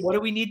need it. What do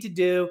we need to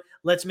do?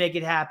 Let's make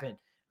it happen.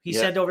 He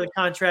sent over the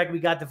contract. We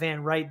got the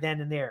van right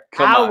then and there.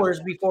 Hours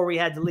before we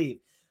had to leave.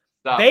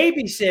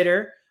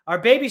 Our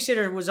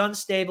babysitter was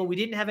unstable. We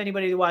didn't have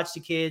anybody to watch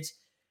the kids.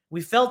 We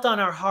felt on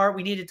our heart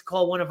we needed to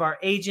call one of our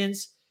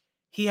agents.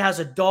 He has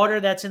a daughter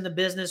that's in the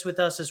business with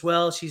us as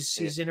well.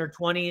 She's in her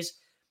 20s.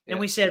 And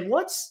we said,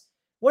 what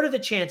are the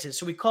chances?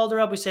 So we called her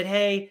up. We said,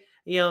 hey,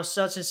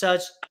 such and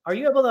such. Are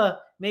you able to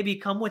maybe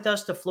come with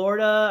us to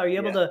Florida? Are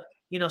you able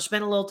to,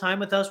 spend a little time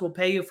with us? We'll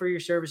pay you for your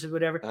services,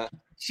 whatever.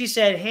 She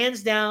said,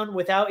 hands down,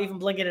 without even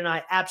blinking an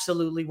eye,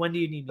 absolutely. When do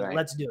you need me?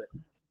 Let's do it.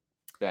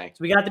 Thanks.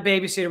 So we got the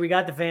babysitter, we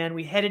got the van.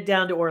 We headed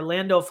down to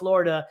Orlando,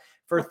 Florida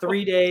for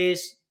 3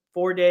 days,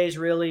 4 days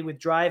really with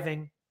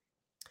driving.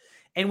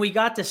 And we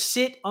got to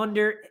sit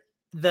under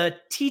the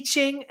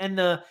teaching and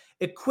the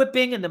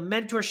equipping and the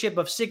mentorship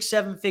of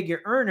 6-7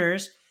 figure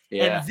earners.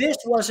 Yeah. And this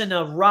wasn't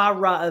a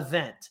rah-rah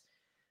event.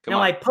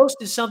 I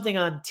posted something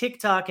on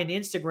TikTok and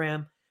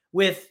Instagram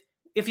with,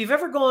 if you've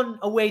ever gone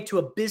away to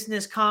a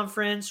business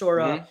conference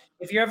or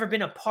if you've ever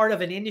been a part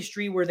of an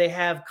industry where they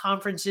have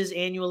conferences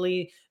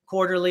annually,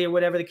 quarterly, or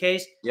whatever the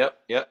case. Yep.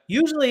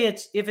 Usually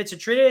if it's a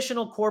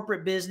traditional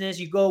corporate business,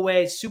 you go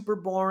away, it's super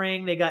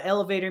boring. They got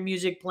elevator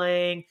music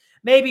playing.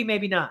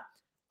 Maybe not.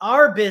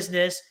 Our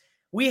business,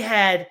 we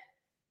had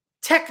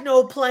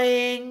techno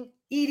playing,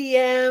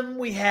 EDM,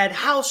 we had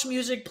house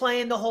music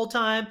playing the whole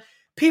time,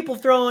 people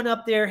throwing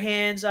up their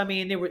hands. I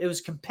mean, it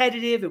was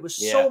competitive. It was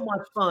so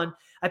much fun.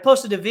 I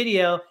posted a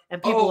video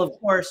and people, of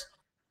course,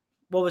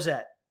 what was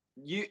that?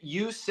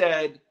 You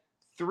said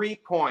 3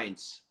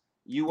 points.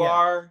 You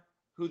are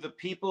who the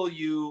people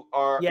you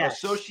are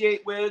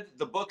associate with,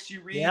 the books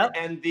you read,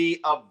 and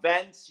the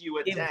events you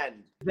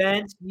attend.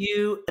 Events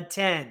you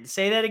attend.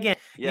 Say that again.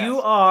 Yes.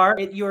 You are,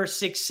 your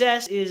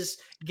success is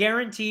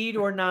guaranteed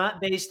or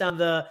not based on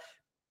the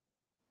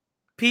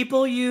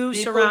people you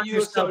surround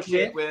yourself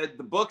with,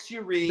 the books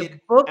you read, the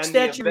books and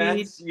that the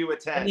events you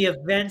attend. And the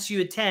events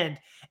you attend.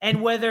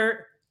 And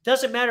whether,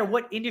 doesn't matter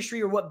what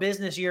industry or what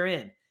business you're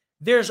in,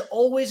 there's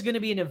always going to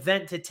be an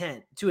event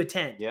to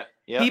attend.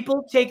 Yeah.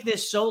 People take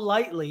this so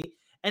lightly,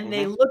 and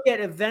they look at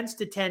events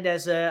to attend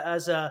as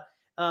a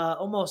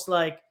almost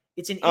like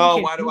it's an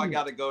why do I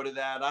got to go to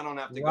that? I don't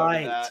have to go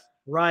to that.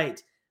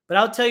 Right. But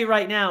I'll tell you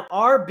right now,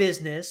 our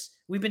business,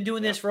 we've been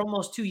doing this for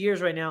almost 2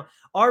 years right now.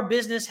 Our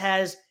business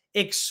has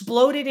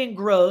exploded in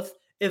growth,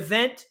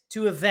 event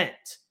to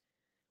event.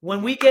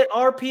 When we get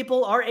our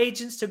people, our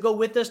agents, to go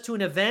with us to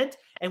an event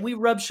and we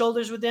rub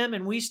shoulders with them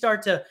and we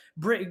start to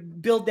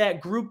build that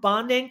group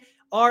bonding,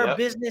 our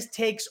business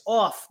takes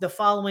off the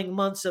following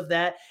months of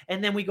that.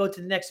 And then we go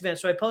to the next event.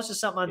 So I posted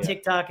something on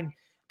TikTok and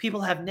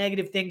people have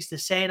negative things to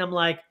say. And I'm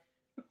like,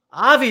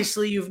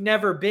 obviously you've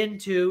never been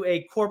to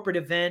a corporate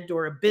event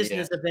or a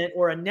business event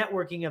or a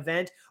networking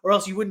event, or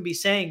else you wouldn't be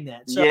saying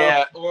that. So,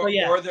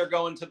 or they're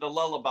going to the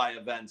lullaby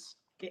events.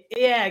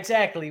 Yeah,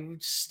 exactly.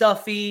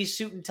 Stuffy,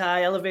 suit and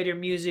tie, elevator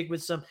music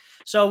with some.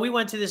 So we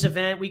went to this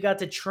event. We got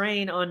to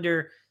train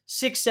under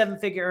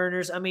 6-7 figure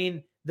earners. I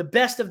mean, the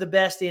best of the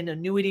best in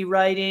annuity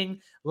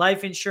writing,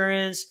 life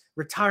insurance,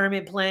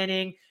 retirement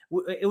planning.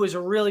 It was a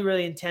really,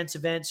 really intense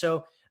event.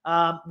 So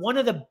one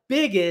of the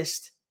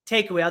biggest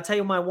takeaway, I'll tell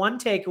you my one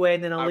takeaway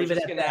and then I'll leave it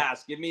at that. I was just going to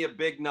ask, give me a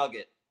big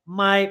nugget.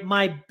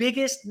 My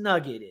biggest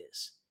nugget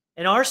is,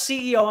 and our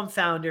CEO and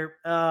founder,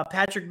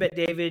 Patrick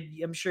Bet-David,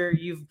 I'm sure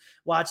you've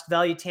watched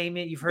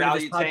Valuetainment. You've heard of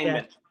his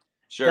podcast.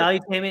 Sure.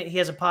 Valuetainment. He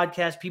has a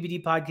podcast,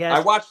 PBD podcast. I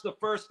watched the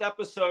first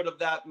episode of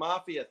that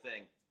mafia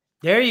thing.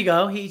 There you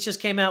go. He just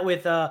came out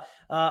with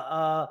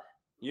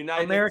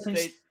American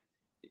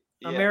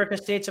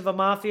States of a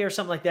Mafia or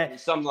something like that.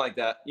 Something like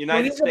that.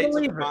 United States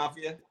of a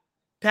Mafia.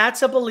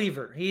 Pat's a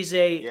believer. He's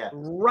a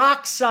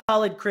rock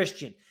solid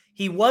Christian.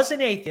 He was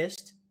an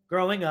atheist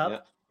growing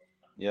up.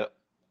 Yep.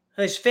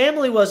 His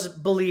family was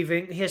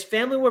believing. His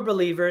family were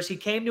believers. He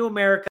came to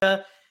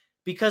America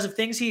because of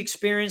things he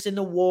experienced in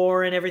the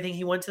war and everything.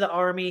 He went to the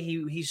army.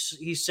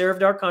 He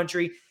served our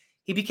country.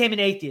 He became an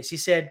atheist. He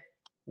said,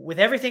 with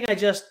everything I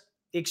just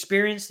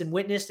experienced and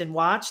witnessed and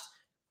watched,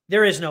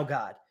 there is no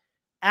God.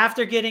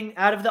 After getting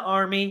out of the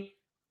army,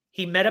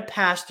 he met a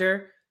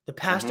pastor. The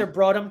pastor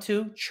brought him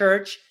to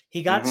church.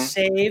 He got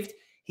saved.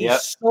 He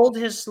sold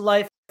his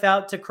life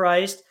out to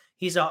Christ.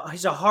 He's a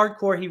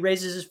hardcore. He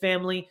raises his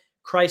family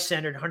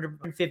Christ-centered,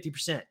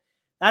 150%.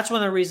 That's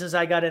one of the reasons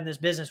I got in this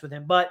business with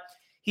him. But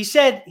he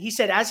said,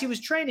 as he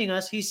was training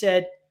us, he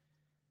said,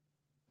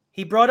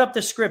 he brought up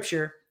the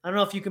scripture. I don't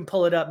know if you can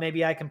pull it up.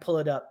 Maybe I can pull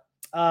it up.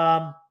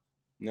 No,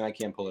 I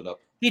can't pull it up.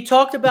 He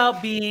talked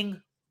about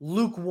being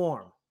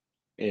lukewarm.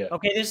 Yeah.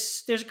 Okay,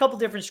 there's a couple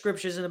different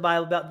scriptures in the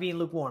Bible about being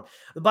lukewarm.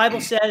 The Bible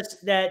says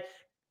that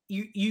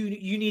you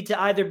need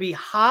to either be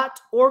hot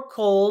or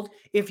cold.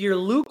 If you're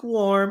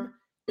lukewarm,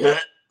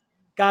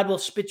 God will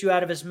spit you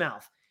out of his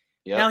mouth.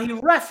 Yep. Now he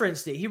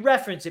referenced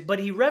it, but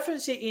he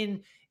referenced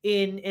it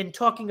in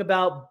talking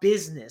about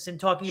business and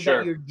talking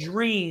about your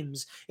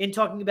dreams and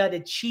talking about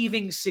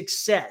achieving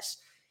success.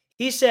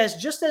 He says,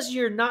 just as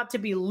you're not to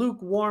be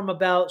lukewarm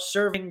about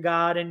serving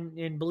God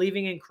and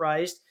believing in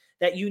Christ,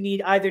 that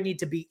you either need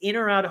to be in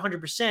or out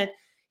 100%.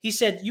 He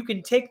said, you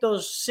can take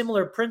those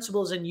similar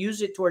principles and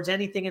use it towards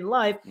anything in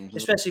life,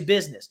 especially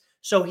business.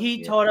 So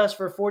he taught us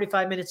for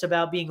 45 minutes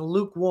about being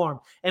lukewarm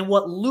and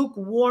what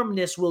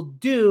lukewarmness will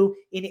do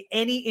in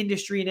any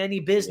industry, in any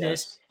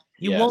business.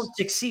 You won't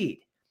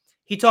succeed.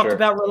 He talked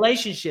about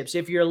relationships.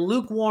 If you're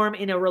lukewarm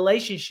in a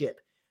relationship,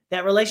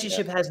 that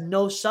relationship has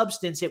no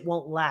substance. It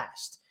won't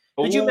last.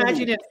 Could you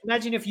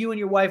imagine if you and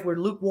your wife were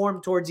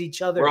lukewarm towards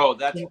each other? Bro,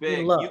 that's big.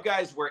 You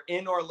guys were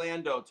in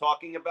Orlando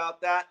talking about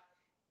that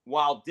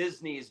while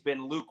Disney's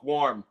been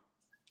lukewarm.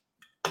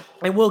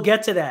 And we'll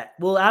get to that.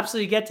 We'll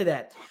absolutely get to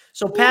that.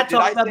 So Pat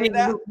talked about being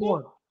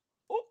lukewarm.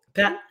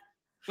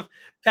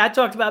 Pat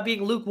talked about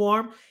being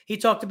lukewarm. He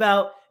talked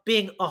about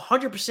being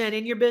 100%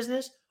 in your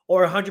business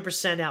or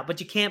 100% out,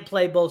 but you can't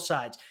play both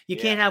sides. You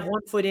can't have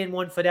 1 foot in,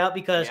 1 foot out,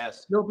 because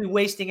you'll be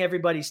wasting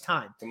everybody's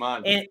time. Come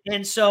on.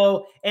 And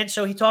so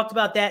he talked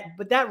about that,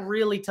 but that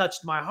really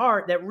touched my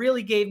heart. That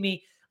really gave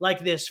me like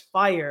this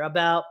fire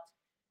about,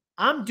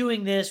 I'm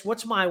doing this.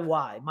 What's my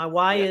why? My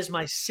why is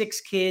my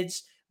 6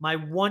 kids, my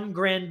 1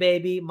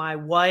 grandbaby, my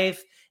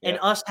wife, and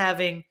us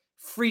having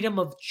freedom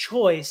of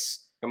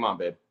choice. Come on,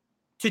 babe.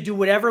 To do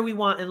whatever we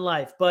want in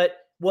life. But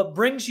what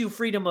brings you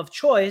freedom of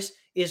choice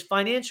is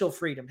financial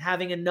freedom,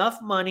 having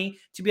enough money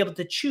to be able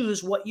to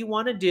choose what you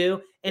want to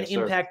do and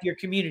impact your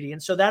community.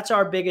 And so that's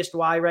our biggest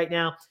why right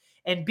now.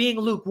 And being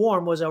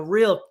lukewarm was a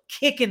real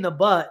kick in the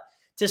butt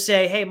to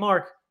say, hey,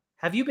 Mark,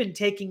 have you been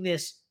taking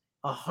this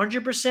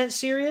 100%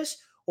 serious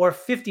or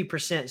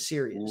 50%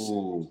 serious?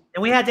 Ooh.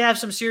 And we had to have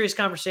some serious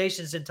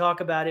conversations and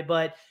talk about it.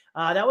 But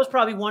that was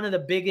probably one of the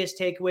biggest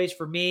takeaways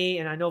for me.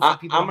 And I know for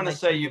people, I'm going to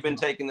say you've been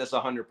taking this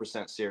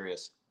 100%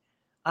 serious.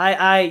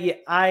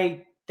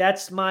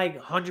 That's my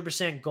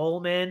 100% goal,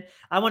 man.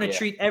 I want to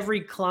treat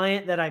every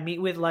client that I meet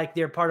with like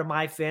they're part of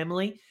my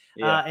family,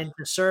 and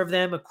to serve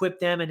them, equip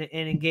them, and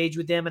engage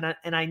with them.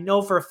 And I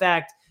know for a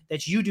fact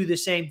that you do the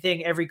same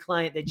thing. Every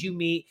client that you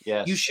meet,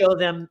 you show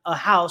them a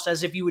house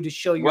as if you would just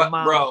show your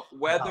mom. Bro,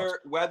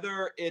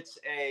 whether it's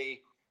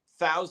a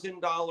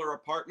 $1,000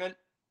 apartment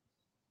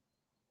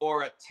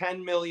or a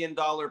 $10 million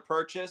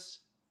purchase,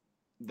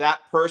 that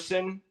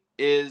person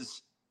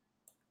is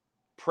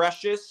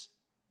precious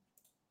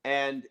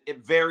and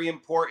very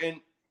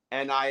important.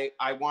 And I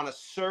want to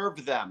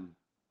serve them.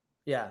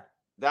 Yeah.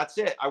 That's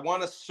it. I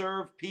want to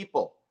serve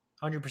people.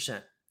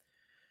 100%.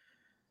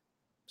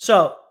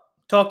 So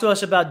talk to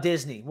us about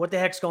Disney. What the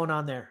heck's going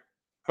on there?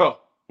 Oh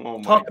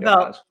my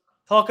gosh.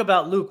 Talk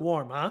about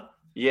lukewarm, huh?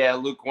 Yeah,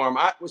 lukewarm.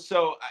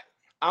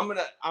 I'm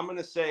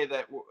gonna say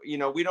that, you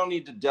know, we don't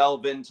need to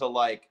delve into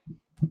like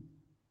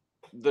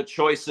the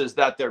choices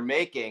that they're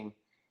making,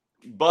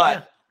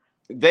 but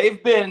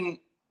they've been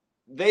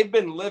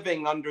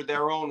living under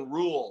their own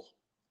rule.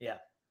 Yeah.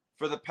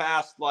 For the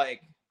past,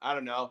 like, I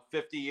don't know,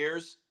 50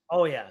 years.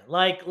 Oh yeah,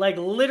 like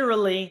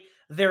literally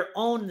their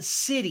own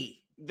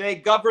city. They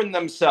govern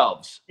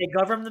themselves.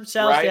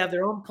 Right? They have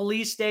their own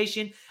police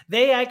station.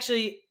 They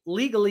actually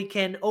legally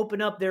can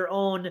open up their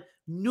own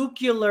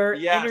nuclear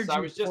energy I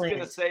was just going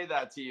to say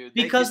that to you.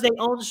 Because they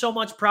own so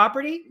much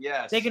property.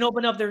 Yes. They can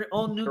open up their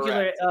own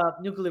nuclear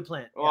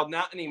plant. Well,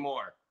 not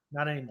anymore.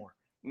 Not anymore.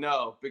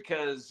 No,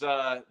 because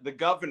the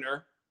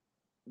governor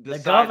they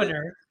decided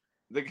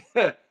to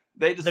put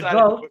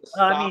a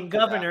stop to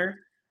governor. That.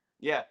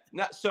 Yeah.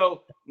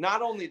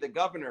 Not only the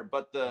governor,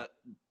 but the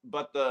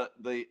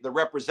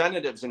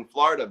representatives in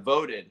Florida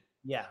voted.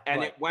 Yeah.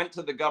 And it went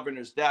to the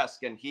governor's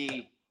desk, and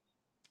he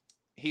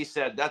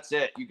said, "That's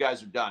it. You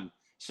guys are done."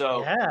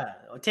 So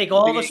take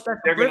all the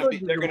special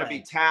privileges. They're going to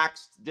be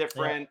taxed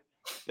different.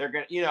 Yeah. They're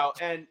going to, you know,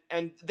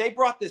 and they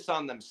brought this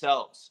on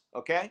themselves.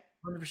 Okay.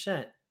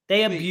 100%.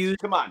 They abuse.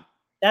 Come on.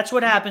 That's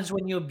what happens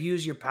when you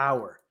abuse your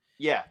power.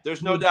 Yeah.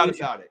 There's no doubt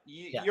about it.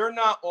 You're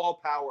not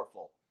all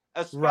powerful,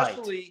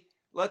 especially.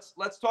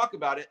 Let's talk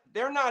about it.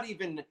 They're not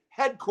even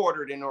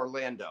headquartered in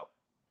Orlando.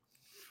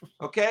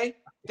 Okay?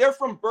 They're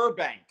from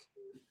Burbank.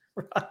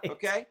 Right.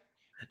 Okay?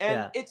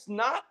 And it's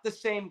not the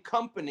same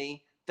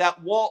company that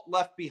Walt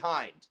left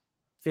behind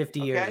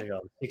 50 years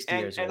ago, 60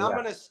 years ago. And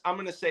I'm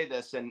gonna say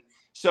this, and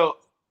so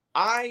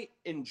I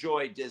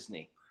enjoy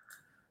Disney.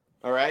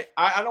 All right.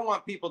 I don't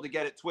want people to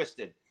get it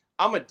twisted.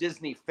 I'm a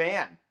Disney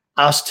fan.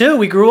 Us too.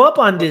 We grew up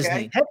on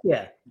Disney. Heck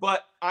yeah.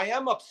 But I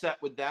am upset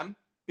with them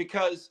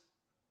because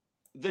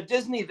the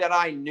Disney that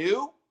I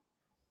knew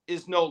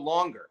is no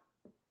longer.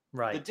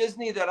 Right. The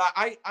Disney that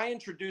I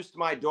introduced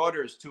my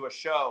daughters to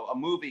a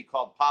movie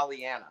called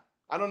Pollyanna.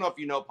 I don't know if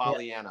you know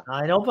Pollyanna. Yeah.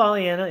 I know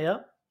Pollyanna,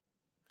 yeah.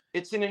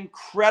 It's an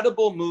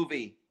incredible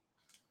movie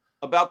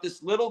about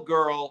this little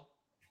girl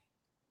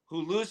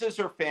who loses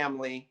her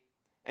family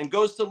and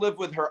goes to live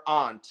with her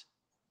aunt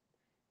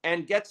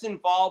and gets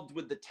involved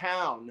with the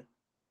town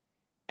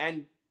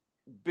and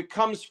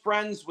becomes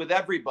friends with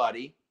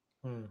everybody.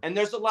 And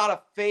there's a lot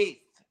of faith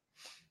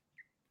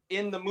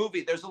in the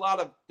movie. There's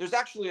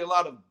actually a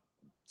lot of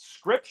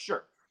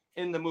scripture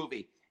in the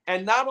movie.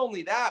 And not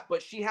only that,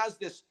 but she has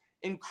this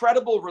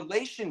incredible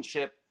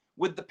relationship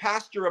with the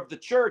pastor of the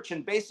church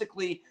and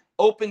basically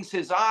opens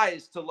his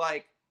eyes to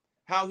like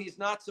how he's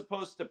not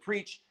supposed to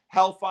preach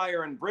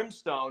hellfire and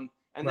brimstone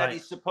and that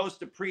he's supposed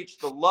to preach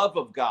the love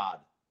of God.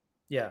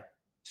 Yeah.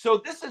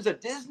 So this is a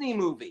Disney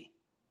movie.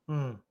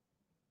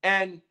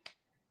 And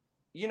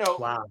you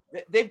know,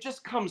 they've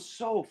just come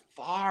so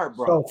far,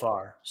 bro.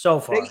 So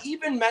far. They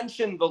even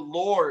mentioned the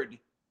Lord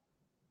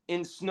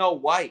in Snow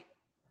White.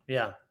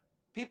 Yeah.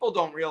 People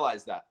don't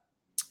realize that.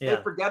 They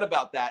forget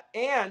about that.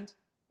 And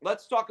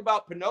let's talk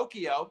about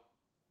Pinocchio.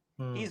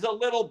 He's a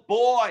little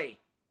boy.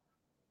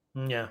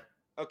 Yeah.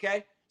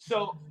 Okay.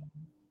 So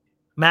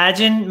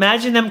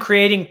imagine them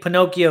creating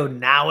Pinocchio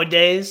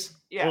nowadays.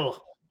 Yeah.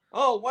 Ugh.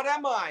 Oh, what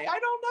am I? I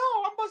don't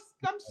know.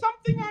 I'm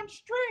something on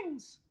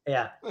strings.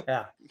 Yeah.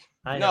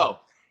 I know. No.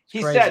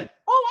 He said,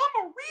 "Oh,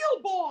 I'm a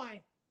real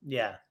boy."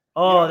 Yeah.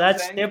 Oh,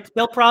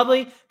 they'll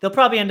probably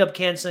end up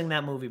canceling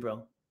that movie,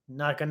 bro.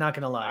 Not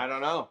gonna lie. I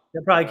don't know.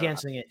 They're probably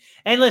canceling it.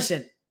 And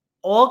listen,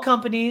 all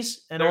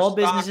companies and all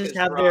businesses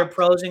have their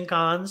pros and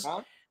cons.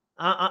 Huh?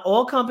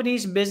 All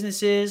companies,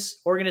 businesses,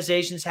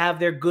 organizations have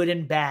their good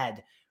and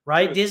bad,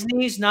 right? True.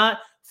 Disney's not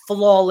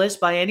flawless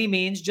by any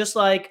means, just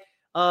like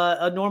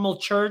a normal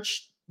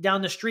church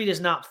down the street is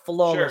not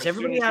flawless. Sure.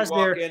 Everybody has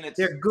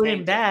their good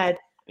and bad.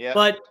 Yeah.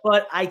 But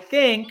I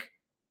think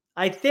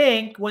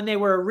when they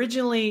were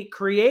originally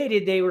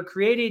created, they were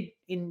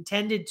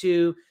intended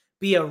to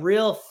be a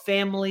real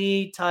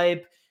family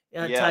type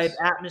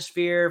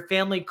atmosphere,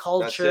 family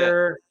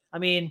culture. I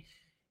mean,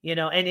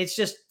 and it's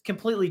just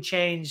completely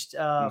changed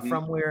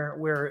from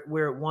where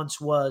it once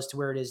was to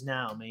where it is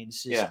now. I mean,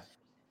 it's just,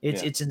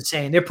 it's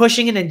insane. They're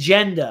pushing an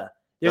agenda.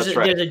 There's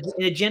an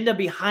agenda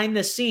behind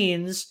the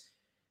scenes,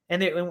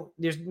 and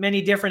there's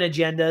many different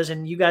agendas,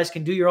 and you guys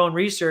can do your own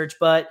research.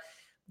 But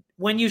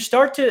when you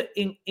start to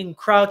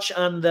encroach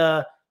on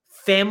the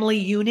family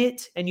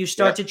unit and you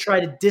start to try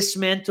to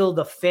dismantle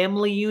the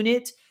family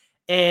unit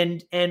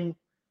and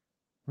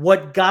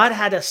what God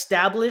had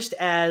established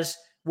as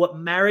what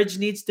marriage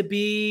needs to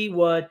be,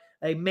 what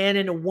a man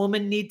and a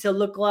woman need to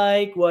look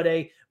like, what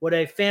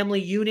a family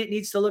unit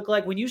needs to look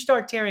like. When you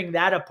start tearing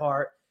that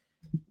apart,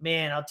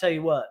 man, I'll tell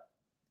you what,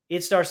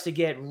 it starts to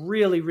get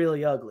really,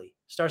 really ugly.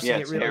 Starts to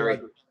get really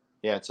ugly.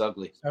 Yeah, it's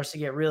ugly. Starts to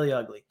get really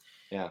ugly.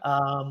 Yeah.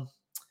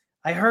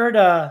 I heard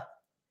I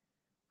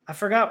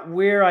forgot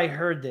where I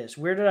heard this.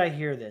 Where did I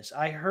hear this?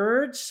 I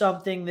heard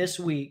something this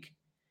week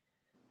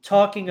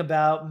talking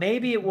about,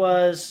 maybe it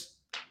was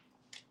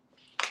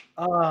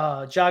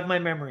jog my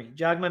memory.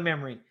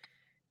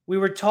 We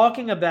were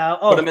talking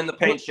about put him in the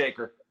paint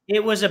shaker.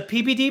 It was a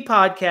PPD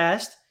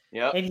podcast.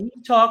 Yeah. And he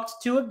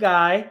talked to a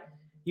guy.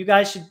 You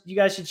guys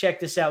should check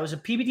this out. It was a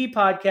PPD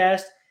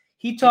podcast.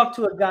 He talked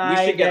to a guy.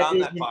 We should get on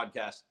that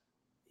podcast.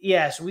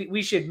 Yes,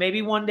 we should.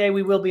 Maybe one day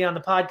we will be on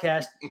the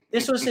podcast.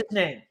 This was his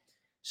name.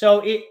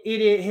 So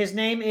his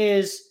name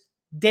is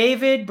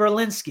David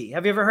Berlinski.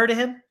 Have you ever heard of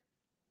him?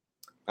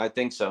 I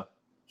think so.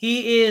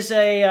 He is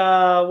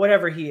a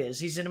whatever he is.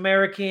 He's an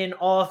American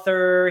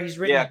author. He's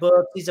written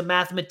books. He's a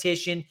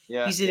mathematician.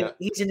 Yeah, he's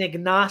an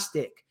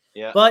agnostic.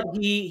 Yeah. But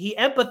he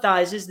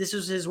empathizes. This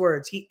was his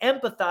words. He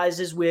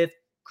empathizes with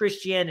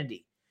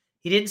Christianity.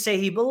 He didn't say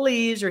he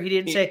believes, or he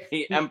didn't say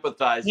he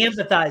empathizes. He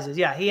empathizes.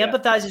 Yeah, he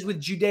empathizes with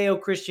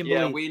Judeo-Christian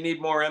belief. Yeah, we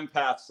need more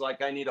empaths.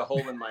 Like I need a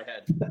hole in my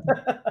head.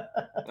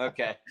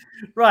 Okay.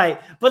 Right,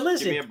 but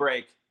listen. Give me a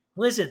break.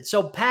 Listen.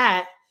 So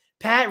Pat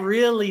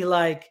really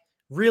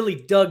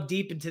dug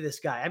deep into this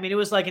guy. I mean, it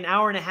was like an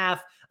hour and a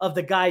half of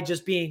the guy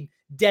just being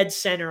dead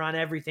center on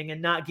everything and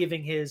not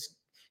giving his.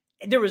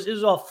 It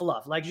was all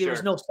fluff. Like there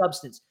was no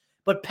substance.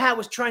 But Pat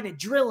was trying to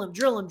drill him.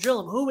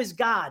 Who is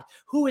God?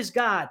 Who is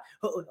God?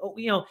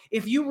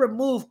 If you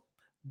remove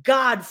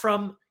God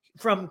from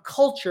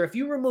culture, if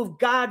you remove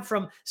God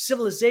from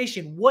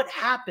civilization, what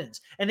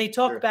happens? And they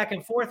talked back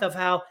and forth of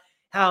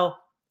how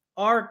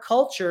our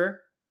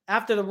culture,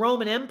 after the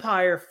Roman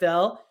Empire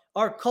fell,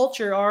 our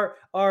culture,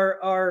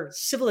 our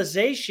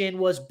civilization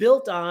was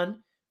built on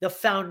the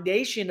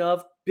foundation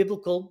of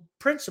biblical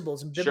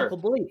principles and biblical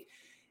belief.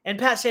 And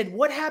Pat said,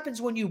 what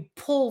happens when you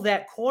pull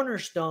that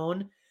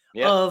cornerstone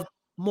of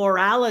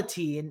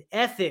morality and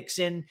ethics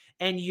and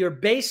your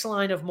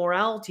baseline of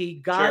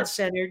morality,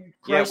 God-centered,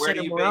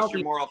 Christ-centered morality,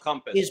 base your moral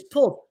compass? Is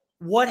pulled?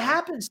 What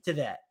happens to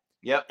that?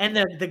 Yep. And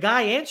the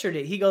guy answered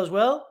it. He goes,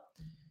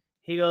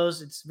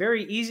 it's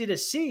very easy to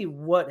see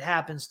what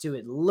happens to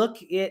it. Look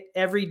at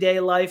everyday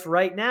life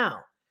right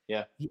now.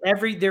 Yeah.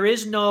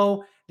 There's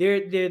no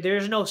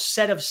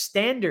set of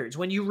standards.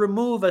 When you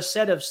remove a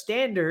set of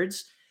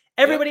standards,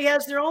 everybody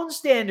has their own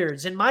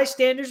standards, and my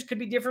standards could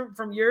be different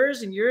from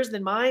yours, and yours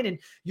than mine, and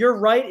your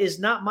right is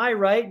not my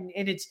right,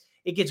 and it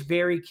gets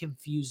very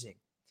confusing.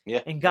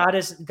 Yeah. And God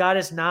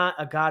is not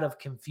a God of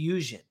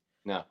confusion.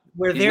 No.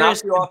 Where He's not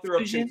the author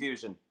of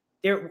confusion.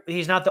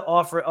 He's not the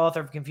author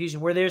of confusion.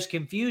 Where there's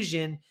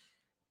confusion,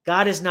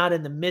 God is not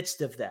in the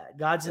midst of that.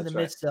 God's in the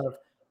midst of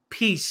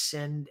peace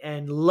and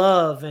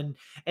love, and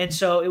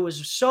so it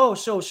was so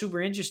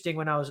super interesting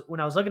when I was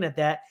looking at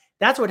that.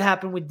 That's what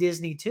happened with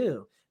Disney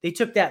too. They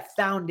took that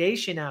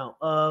foundation out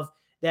of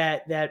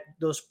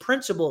those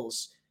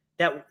principles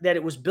that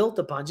it was built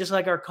upon, just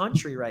like our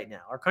country right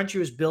now. Our country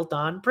was built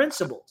on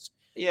principles.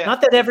 Yeah. Not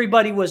that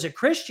everybody was a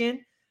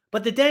Christian,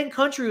 but the dang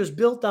country was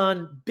built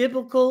on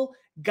biblical,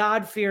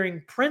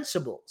 God-fearing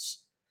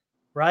principles,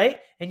 right?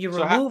 And you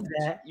remove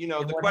that.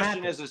 The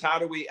question is how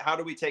do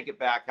we take it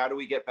back? How do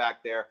we get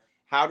back there?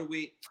 How do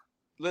we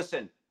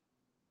listen?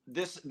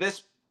 This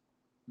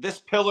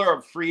pillar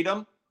of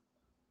freedom.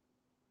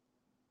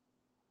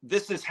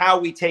 This is how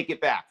we take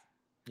it back.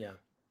 Yeah.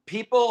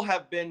 People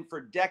have been for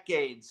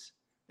decades,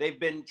 they've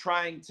been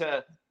trying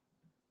to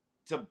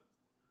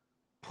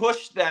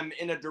push them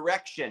in a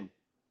direction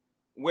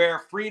where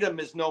freedom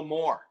is no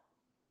more.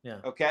 Yeah.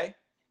 Okay?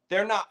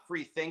 They're not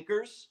free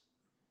thinkers.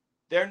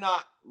 They're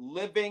not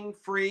living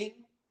free.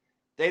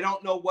 They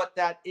don't know what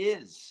that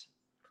is.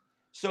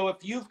 So if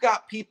you've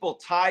got people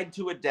tied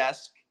to a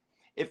desk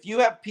if you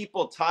have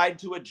people tied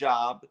to a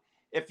job,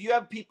 if you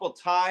have people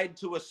tied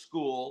to a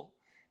school,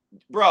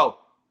 bro,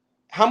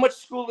 how much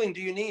schooling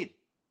do you need?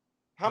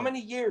 How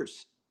many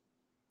years?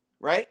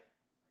 Right?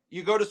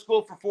 You go to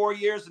school for 4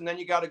 years, and then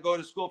you got to go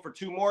to school for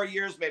 2 more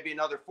years, maybe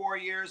another 4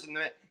 years, and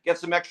then get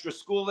some extra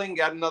schooling,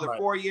 got another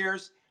 4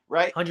 years,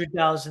 right?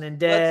 100,000 in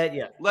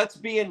debt. Let's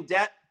be in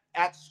debt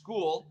at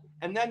school.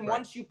 And then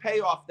once you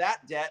pay off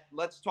that debt,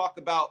 let's talk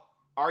about,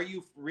 are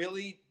you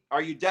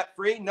debt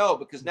free? No,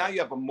 because now you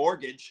have a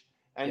mortgage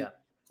and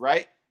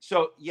right.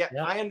 So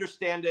I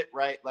understand it.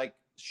 Right. Like,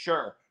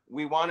 sure.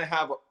 We want to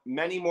have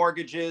many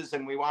mortgages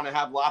and we want to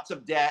have lots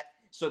of debt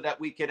so that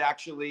we could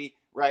actually,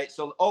 right.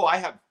 So, I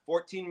have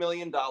 $14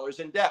 million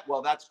in debt.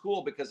 Well, that's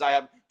cool because I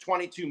have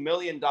 $22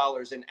 million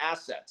in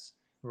assets.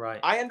 Right.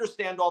 I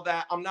understand all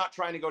that. I'm not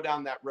trying to go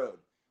down that road.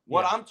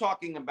 What I'm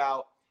talking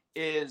about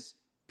is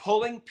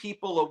pulling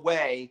people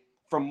away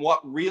from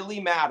what really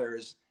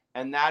matters,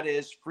 and that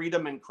is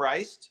freedom in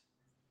Christ.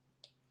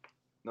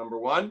 Number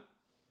 1.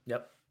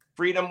 Yep.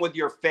 Freedom with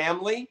your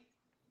family.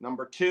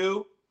 Number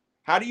 2.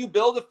 How do you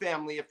build a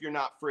family if you're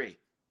not free?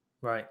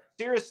 Right.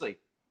 Seriously,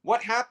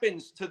 what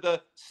happens to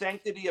the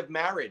sanctity of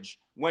marriage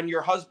when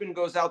your husband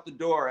goes out the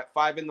door at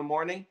 5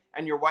 a.m.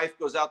 and your wife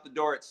goes out the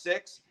door at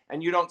 6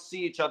 and you don't see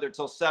each other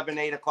till 7,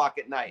 8 o'clock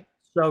at night?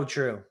 So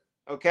true.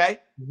 Okay.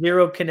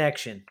 Zero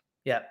connection.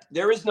 Yeah.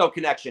 There is no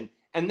connection.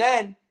 And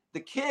then the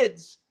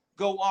kids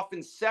go off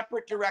in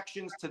separate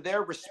directions to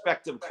their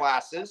respective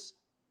classes,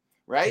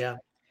 right? Yeah.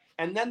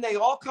 And then they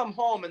all come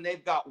home and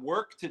they've got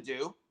work to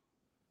do.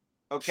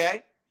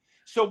 Okay.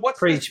 So what's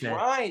Preach, this man.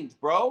 grind,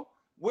 bro?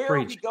 Where are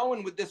we Preach.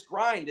 going with this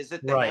grind? Is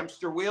it the Right.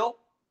 hamster wheel?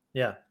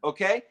 Yeah.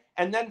 Okay.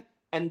 And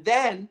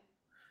then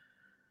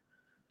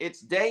it's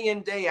day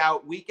in, day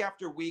out, week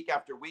after week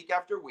after week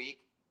after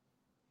week.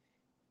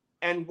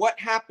 And what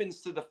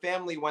happens to the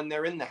family when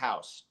they're in the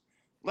house?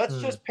 Let's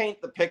just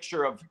paint the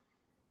picture of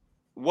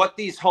what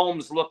these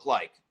homes look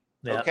like.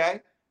 Yeah.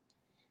 Okay.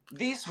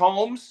 These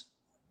homes,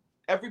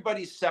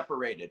 everybody's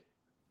separated.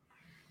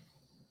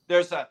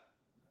 There's a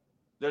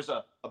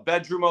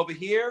bedroom over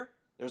here.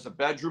 There's a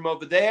bedroom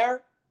over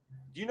there.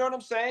 Do you know what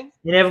I'm saying?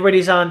 And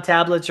everybody's on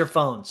tablets or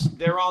phones.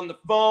 They're on the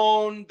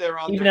phone. They're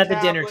on Even their at the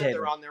dinner tablet, table.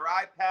 They're on their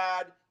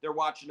iPad. They're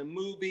watching a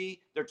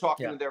movie. They're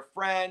talking to their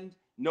friend.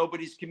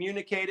 Nobody's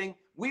communicating.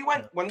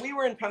 When we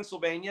were in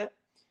Pennsylvania,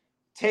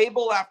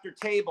 table after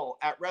table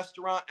at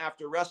restaurant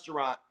after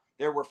restaurant,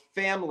 there were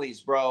families,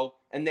 bro,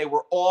 and they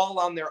were all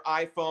on their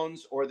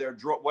iPhones or their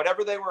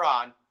whatever they were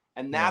on,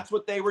 and that's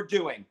what they were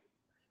doing.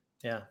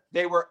 Yeah.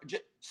 They were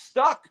just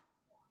stuck.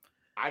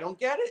 I don't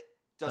get it.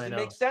 Doesn't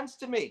make sense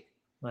to me.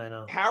 I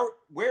know.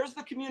 Where's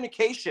the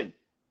communication?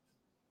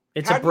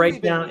 It's a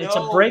breakdown. It's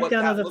a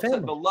breakdown of the family.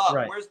 Like? The love.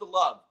 Right. Where's the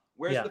love?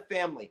 Where's the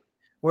family?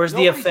 Where's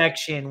the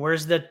affection?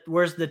 Where's the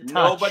touch?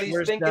 Nobody's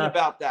thinking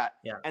about that.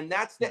 Yeah. And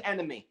that's the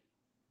enemy.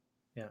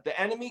 Yeah. The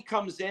enemy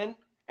comes in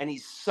and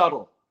he's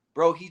subtle.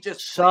 Bro, he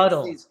just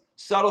subtle.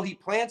 He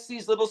plants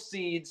these little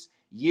seeds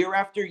year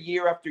after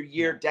year after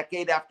year,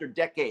 decade after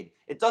decade.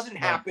 It doesn't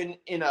happen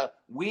in a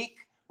week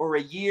or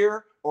a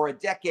year or a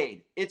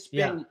decade. It's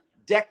been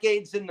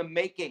decades in the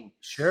making.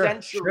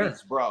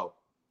 Centuries, bro.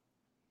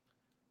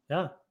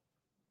 Yeah.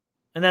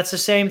 And that's the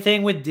same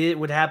thing with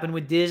what happened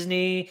with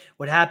Disney,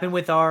 what happened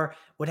with our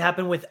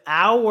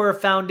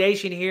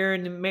foundation here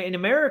in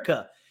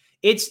America.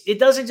 It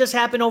doesn't just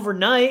happen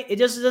overnight. It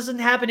just doesn't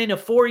happen in a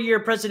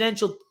 4-year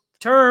presidential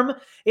term.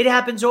 It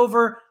happens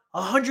over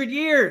 100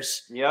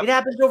 years. Yep. It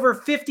happens over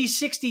 50,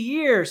 60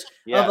 years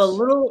of a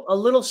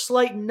little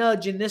slight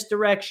nudge in this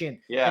direction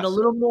and a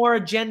little more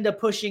agenda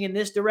pushing in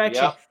this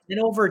direction. Yep. And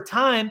over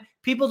time,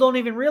 people don't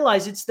even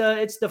realize it's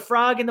the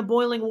frog in the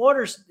boiling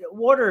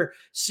water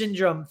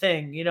syndrome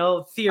thing, theory.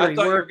 I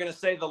thought you were going to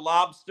say the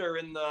lobster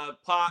in the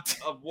pot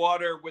of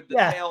water with the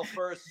tail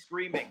first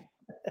screaming.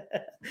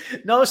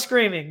 No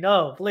screaming.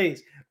 No,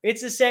 please.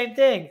 It's the same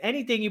thing.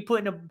 Anything you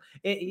put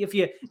if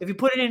you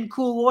put it in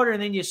cool water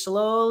and then you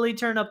slowly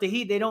turn up the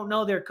heat, they don't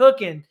know they're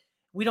cooking.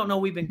 We don't know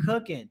we've been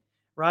cooking,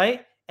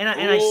 right? And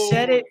I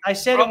said it. I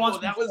said it once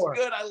that before. Was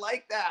good. I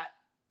like that.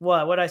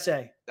 What'd I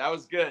say? That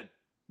was good.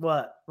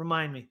 What?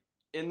 Remind me.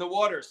 In the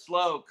water,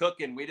 slow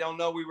cooking. We don't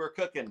know we were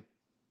cooking.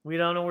 We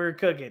don't know we were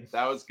cooking.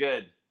 That was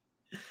good.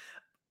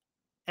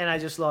 And I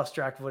just lost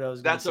track of what I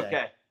was going to say.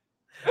 That's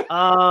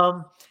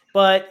okay.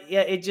 But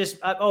yeah, it just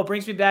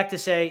brings me back to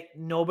say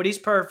nobody's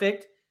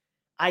perfect.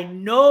 I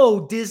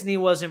know Disney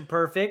wasn't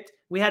perfect.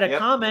 We had a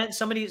comment.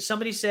 Somebody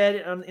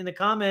said in the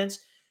comments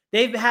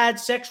they've had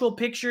sexual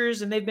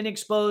pictures and they've been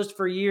exposed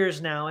for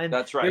years now. And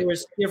that's right.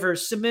 There were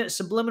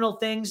subliminal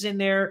things in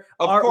there.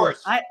 Of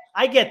course,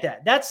 I get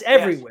that. That's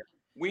everywhere.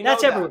 Yes,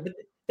 that's everywhere. But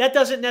that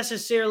doesn't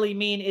necessarily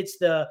mean it's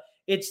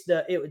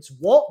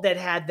Walt that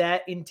had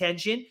that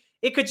intention.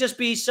 It could just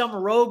be some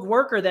rogue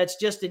worker that's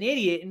just an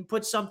idiot and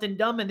puts something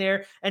dumb in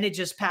there and it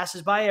just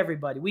passes by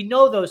everybody. We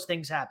know those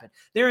things happen.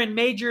 They're in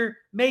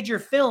major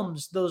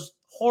films, those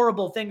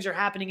horrible things are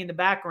happening in the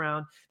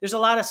background. There's a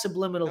lot of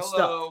subliminal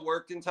stuff.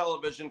 Worked in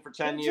television for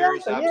 10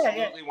 years.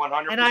 Absolutely,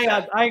 100%. And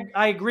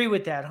I agree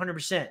with that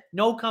 100%.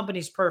 No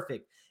company's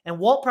perfect. And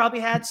Walt probably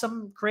had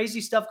some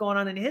crazy stuff going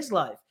on in his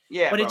life.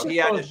 Yeah, but bro, it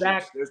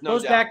just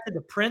goes back to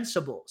the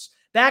principles.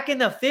 Back in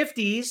the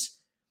 50s,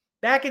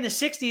 back in the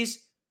 60s,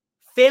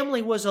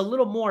 family was a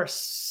little more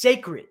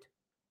sacred.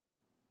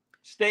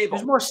 Stable. It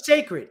was more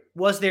sacred.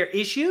 Was there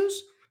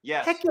issues?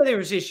 Yes. Heck yeah, there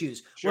was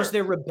issues. Sure. Was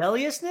there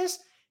rebelliousness?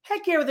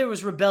 Heck yeah, there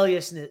was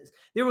rebelliousness.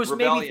 There was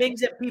maybe things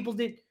that people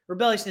did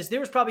rebelliousness. There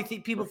was probably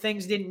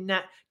things didn't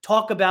not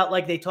talk about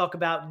like they talk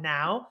about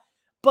now,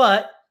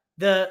 but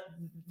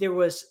it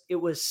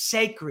was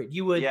sacred.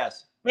 You would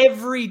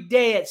every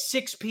day at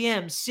 6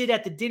 p.m. sit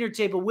at the dinner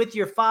table with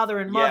your father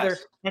and mother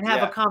and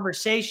have a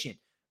conversation.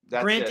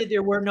 Granted,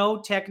 there were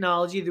no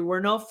technology, there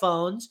were no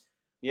phones,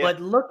 but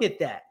look at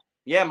that.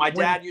 Yeah, my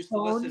dad used to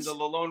listen to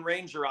the Lone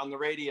Ranger on the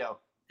radio.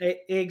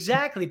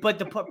 Exactly. But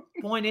the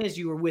point is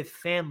you were with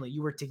family.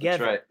 You were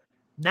together. That's right.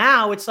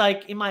 Now it's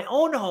like in my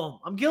own home.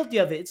 I'm guilty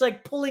of it. It's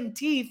like pulling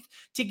teeth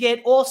to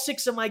get all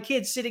 6 of my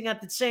kids sitting at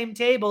the same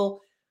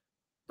table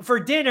for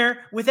dinner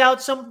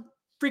without some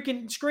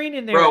freaking screen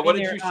in there. Bro, what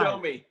did you show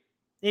me?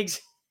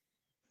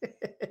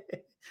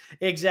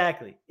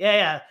 Exactly.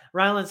 Yeah.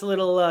 Ryland's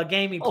little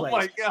gamey place. Oh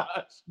my gosh.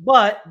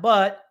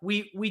 But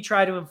we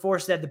try to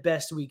enforce that the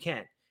best we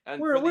can. And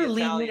we're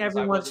lenient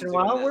every once in a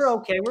while. We're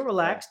okay. We're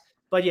relaxed. Yeah.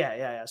 But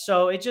yeah.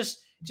 So it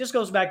just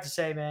goes back to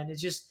say, man,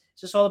 it's just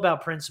all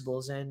about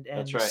principles and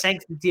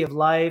sanctity of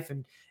life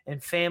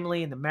and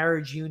family and the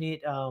marriage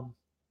unit. I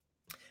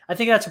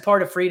think that's a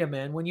part of freedom,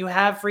 man. When you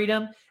have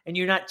freedom and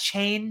you're not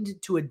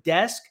chained to a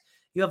desk,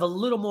 you have a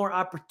little more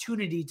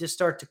opportunity to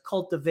start to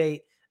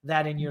cultivate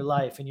that in your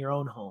life, in your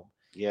own home.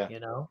 Yeah.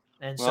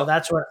 And so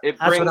that's what it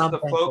brings the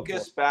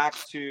focus back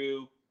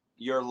to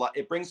your life.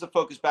 It brings the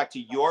focus back to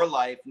your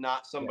life,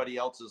 not somebody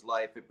else's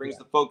life. It brings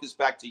the focus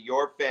back to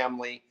your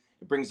family.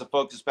 It brings the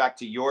focus back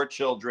to your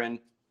children.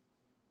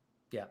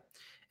 Yeah.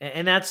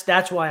 And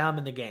that's why I'm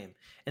in the game.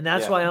 And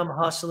that's why I'm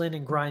hustling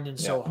and grinding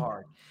so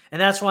hard. And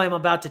that's why I'm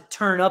about to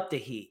turn up the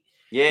heat.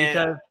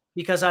 Yeah.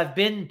 Because I've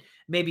been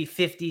maybe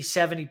 50,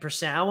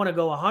 70%. I want to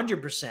go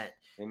 100%.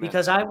 Amen.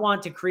 Because I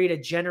want to create a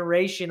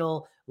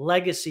generational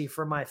legacy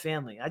for my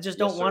family. I just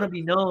don't want to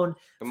be known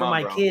for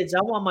my kids.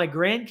 I want my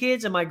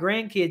grandkids and my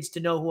grandkids to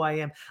know who I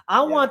am.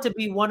 I want to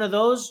be one of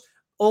those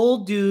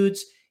old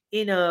dudes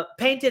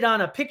painted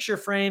on a picture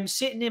frame,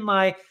 sitting in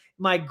my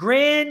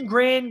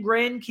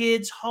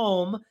grandkids'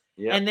 home,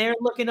 and they're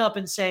looking up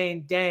and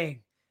saying,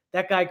 "Dang,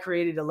 that guy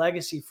created a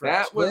legacy for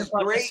us." That was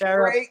great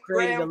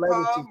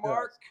Grandpa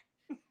Mark.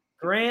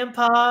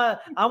 Grandpa,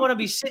 I want to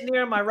be sitting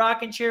there in my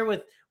rocking chair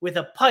with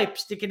a pipe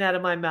sticking out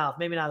of my mouth.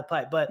 Maybe not a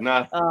pipe, but and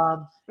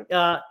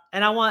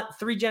I want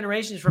 3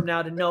 generations from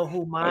now to know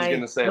who my. I was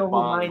going to say a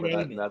bong,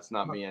 but that's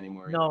not me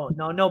anymore. No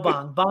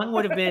bong. Bong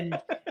would have been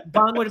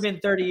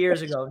 30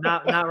 years ago.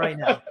 Not right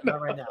now. Not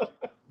right now.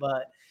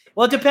 But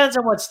it depends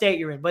on what state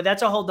you're in. But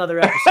that's a whole nother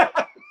episode.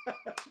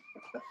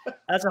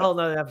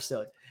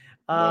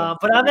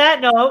 But on that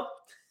note,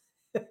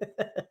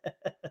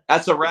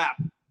 that's a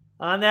wrap.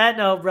 On that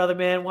note, brother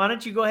man, why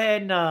don't you go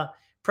ahead and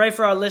pray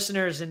for our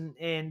listeners and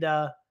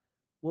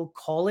we'll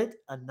call it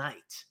a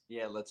night.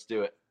 Yeah, let's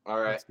do it.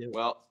 All right.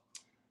 Well,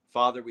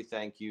 Father, we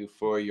thank you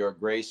for your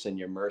grace and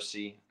your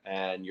mercy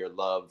and your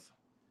love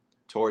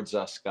towards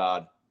us,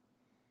 God.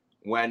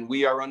 When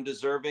we are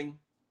undeserving,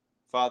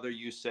 Father,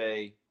 you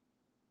say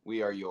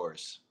we are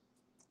yours.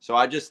 So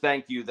I just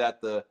thank you that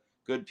the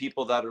good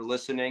people that are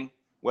listening,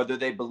 whether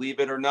they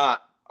believe it or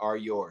not, are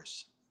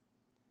yours.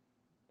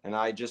 And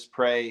I just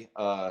pray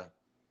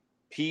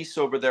peace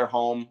over their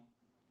home,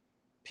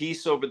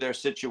 peace over their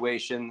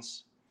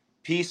situations,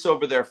 peace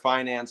over their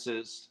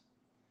finances.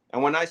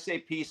 And when I say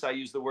peace, I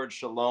use the word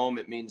shalom.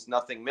 It means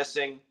nothing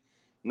missing,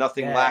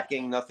 nothing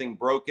lacking, nothing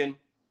broken.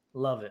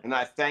 Love it. And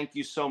I thank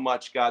you so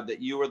much, God,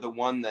 that you are the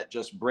one that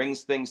just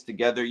brings things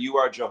together. You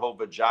are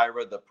Jehovah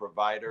Jireh, the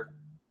provider.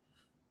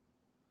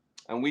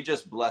 And we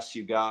just bless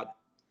you, God.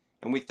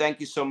 And we thank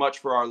you so much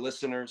for our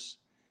listeners.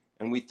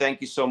 And we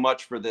thank you so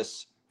much for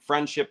this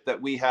friendship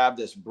that we have,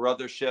 this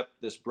brothership,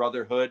 this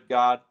brotherhood,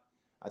 God.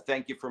 I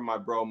thank you for my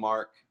bro,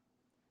 Mark.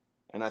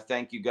 And I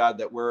thank you, God,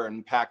 that we're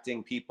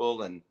impacting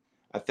people. And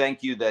I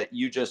thank you that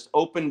you just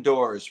open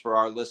doors for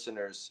our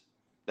listeners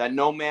that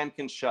no man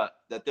can shut,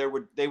 that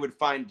they would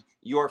find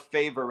your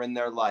favor in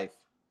their life.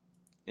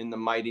 In the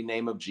mighty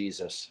name of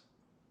Jesus.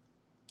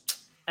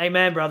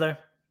 Amen, brother.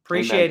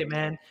 Appreciate it,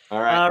 man.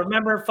 All right.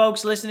 Remember,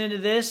 folks listening to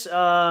this,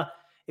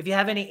 if you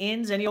have any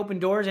any open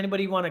doors,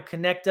 anybody you want to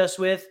connect us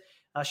with,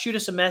 shoot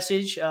us a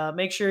message.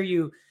 Make sure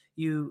you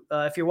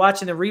if you're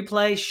watching the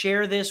replay,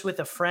 share this with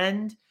a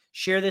friend.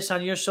 Share this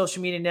on your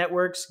social media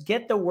networks.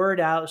 Get the word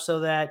out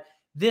so that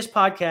this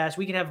podcast,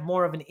 we can have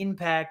more of an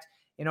impact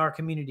in our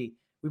community.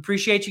 We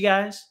appreciate you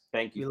guys.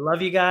 Thank you. We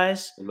love you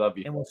guys. We love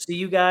you. And we'll see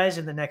you guys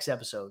in the next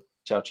episode.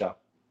 Ciao, ciao.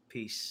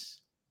 Peace.